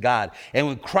Christ in God. And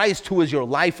when Christ, who is your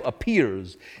life,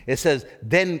 appears, it says,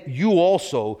 then you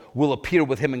also will appear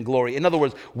with him in glory. In other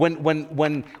words,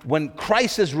 when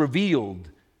Christ is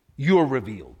revealed, you're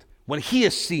revealed. When he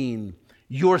is seen,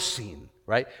 you're seen.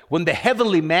 Right? When the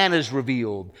heavenly man is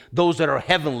revealed, those that are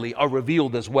heavenly are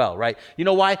revealed as well, right? You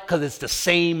know why? Because it's the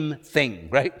same thing,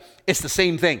 right? It's the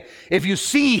same thing. If you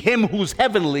see him who's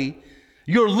heavenly,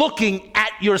 you're looking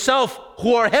at yourself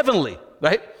who are heavenly,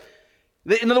 right?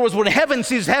 In other words, when heaven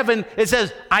sees heaven, it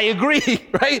says, I agree,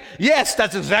 right? Yes,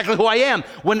 that's exactly who I am.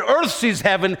 When earth sees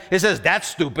heaven, it says, that's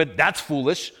stupid, that's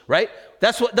foolish, right?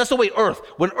 That's the way earth.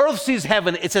 When earth sees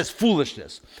heaven, it says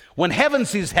foolishness. When heaven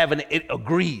sees heaven, it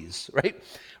agrees, right?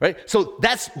 Right? So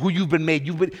that's who you've been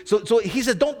made. So he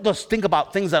says, don't just think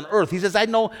about things on earth. He says, I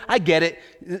know, I get it.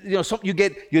 You know,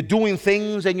 you're doing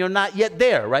things and you're not yet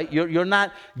there, right? You're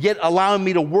not yet allowing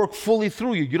me to work fully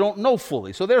through you. You don't know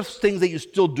fully. So there's things that you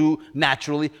still do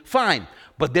naturally, fine.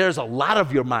 But there's a lot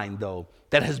of your mind, though,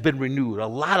 that has been renewed, a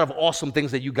lot of awesome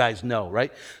things that you guys know,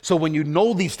 right? So when you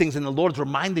know these things and the Lord's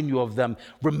reminding you of them,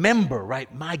 remember,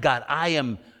 right? My God, I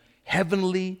am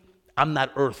heavenly, I'm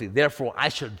not earthly. Therefore, I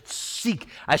should seek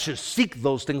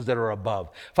those things that are above.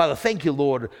 Father, thank you,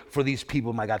 Lord, for these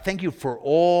people, my God. Thank you for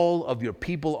all of your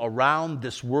people around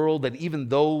this world, and even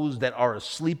those that are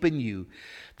asleep in you,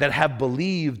 that have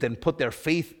believed and put their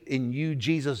faith in you,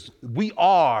 Jesus. We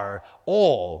are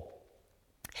all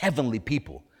heavenly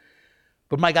people.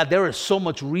 But my God, there is so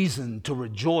much reason to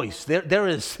rejoice.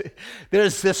 There's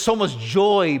so much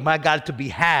joy, my God, to be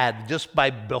had just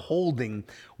by beholding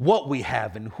what we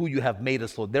have and who you have made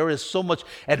us, Lord. There is so much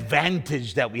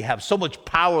advantage that we have, so much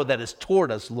power that is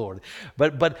toward us, Lord.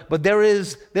 But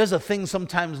there's a thing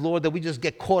sometimes, Lord, that we just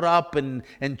get caught up and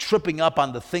tripping up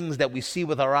on the things that we see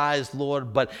with our eyes,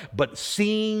 Lord. But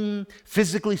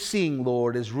physically seeing,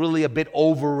 Lord, is really a bit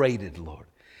overrated, Lord.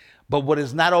 But what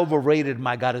is not overrated,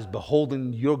 my God, is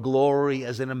beholding your glory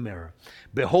as in a mirror.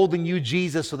 Beholding you,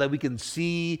 Jesus, so that we can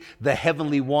see the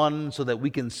heavenly one, so that we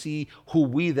can see who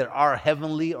we that are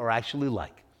heavenly are actually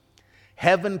like.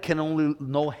 Heaven can only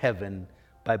know heaven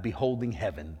by beholding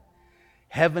heaven.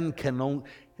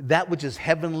 That which is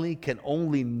heavenly can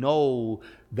only know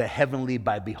the heavenly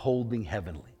by beholding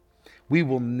heavenly. We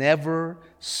will never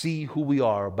see who we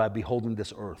are by beholding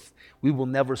this earth. We will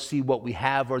never see what we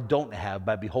have or don't have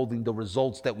by beholding the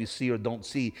results that we see or don't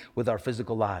see with our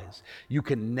physical eyes. You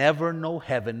can never know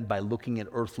heaven by looking at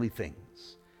earthly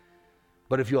things.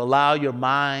 But if you allow your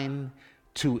mind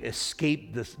to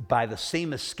escape this by the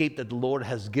same escape that the Lord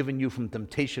has given you from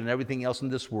temptation and everything else in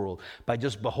this world, by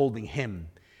just beholding him,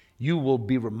 you will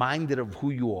be reminded of who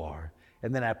you are.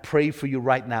 And then I pray for you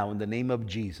right now in the name of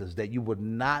Jesus that you would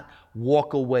not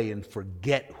walk away and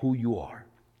forget who you are.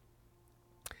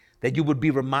 That you would be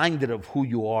reminded of who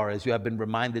you are as you have been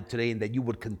reminded today, and that you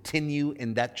would continue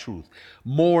in that truth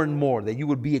more and more, that you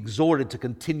would be exhorted to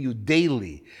continue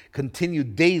daily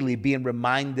being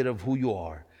reminded of who you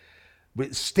are.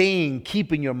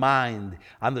 Keeping your mind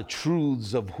on the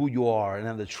truths of who you are and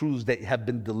on the truths that have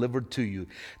been delivered to you,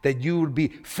 that you would be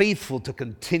faithful to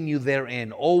continue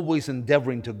therein, always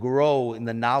endeavoring to grow in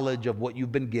the knowledge of what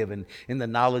you've been given, in the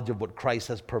knowledge of what Christ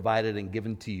has provided and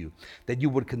given to you, that you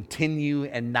would continue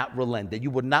and not relent, that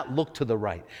you would not look to the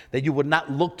right, that you would not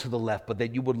look to the left, but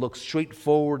that you would look straight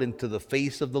forward into the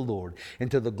face of the Lord,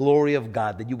 into the glory of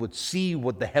God, that you would see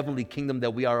what the heavenly kingdom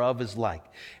that we are of is like,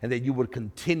 and that you would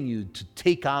continue to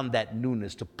take on that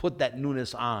newness, to put that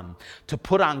newness on, to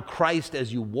put on Christ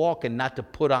as you walk, and not to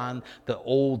put on the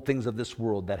old things of this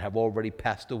world that have already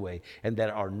passed away and that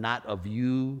are not of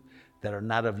you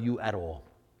at all.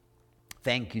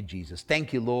 Thank you, Jesus.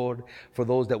 Thank you, Lord, for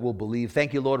those that will believe.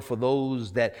 Thank you, Lord, for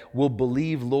those that will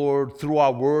believe, Lord, through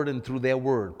our word and through their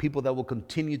word. People that will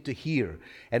continue to hear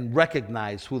and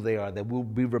recognize who they are, that will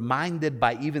be reminded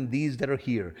by even these that are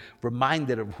here,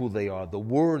 reminded of who they are, the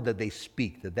word that they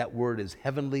speak, that word is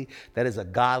heavenly, that is a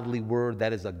godly word,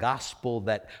 that is a gospel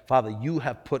that, Father, you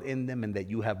have put in them and that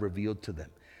you have revealed to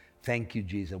them. Thank you,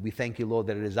 Jesus. We thank you, Lord,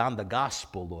 that it is on the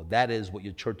gospel, Lord. That is what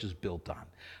your church is built on.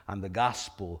 On the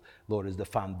gospel, Lord, is the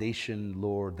foundation,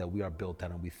 Lord, that we are built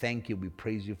on. And we thank you. We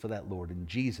praise you for that, Lord. In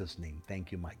Jesus' name,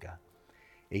 thank you, my God.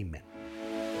 Amen.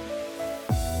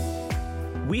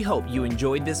 We hope you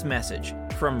enjoyed this message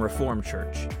from Reformed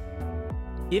Church.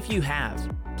 If you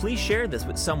have, please share this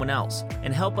with someone else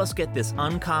and help us get this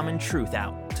uncommon truth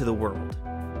out to the world.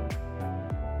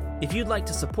 If you'd like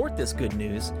to support this good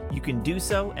news, you can do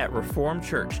so at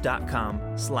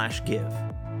reformedchurch.com/give.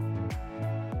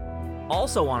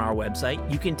 Also on our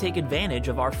website, you can take advantage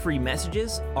of our free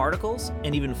messages, articles,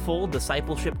 and even full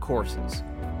discipleship courses.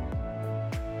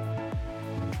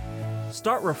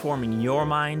 Start reforming your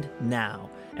mind now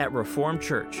at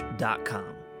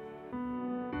reformedchurch.com.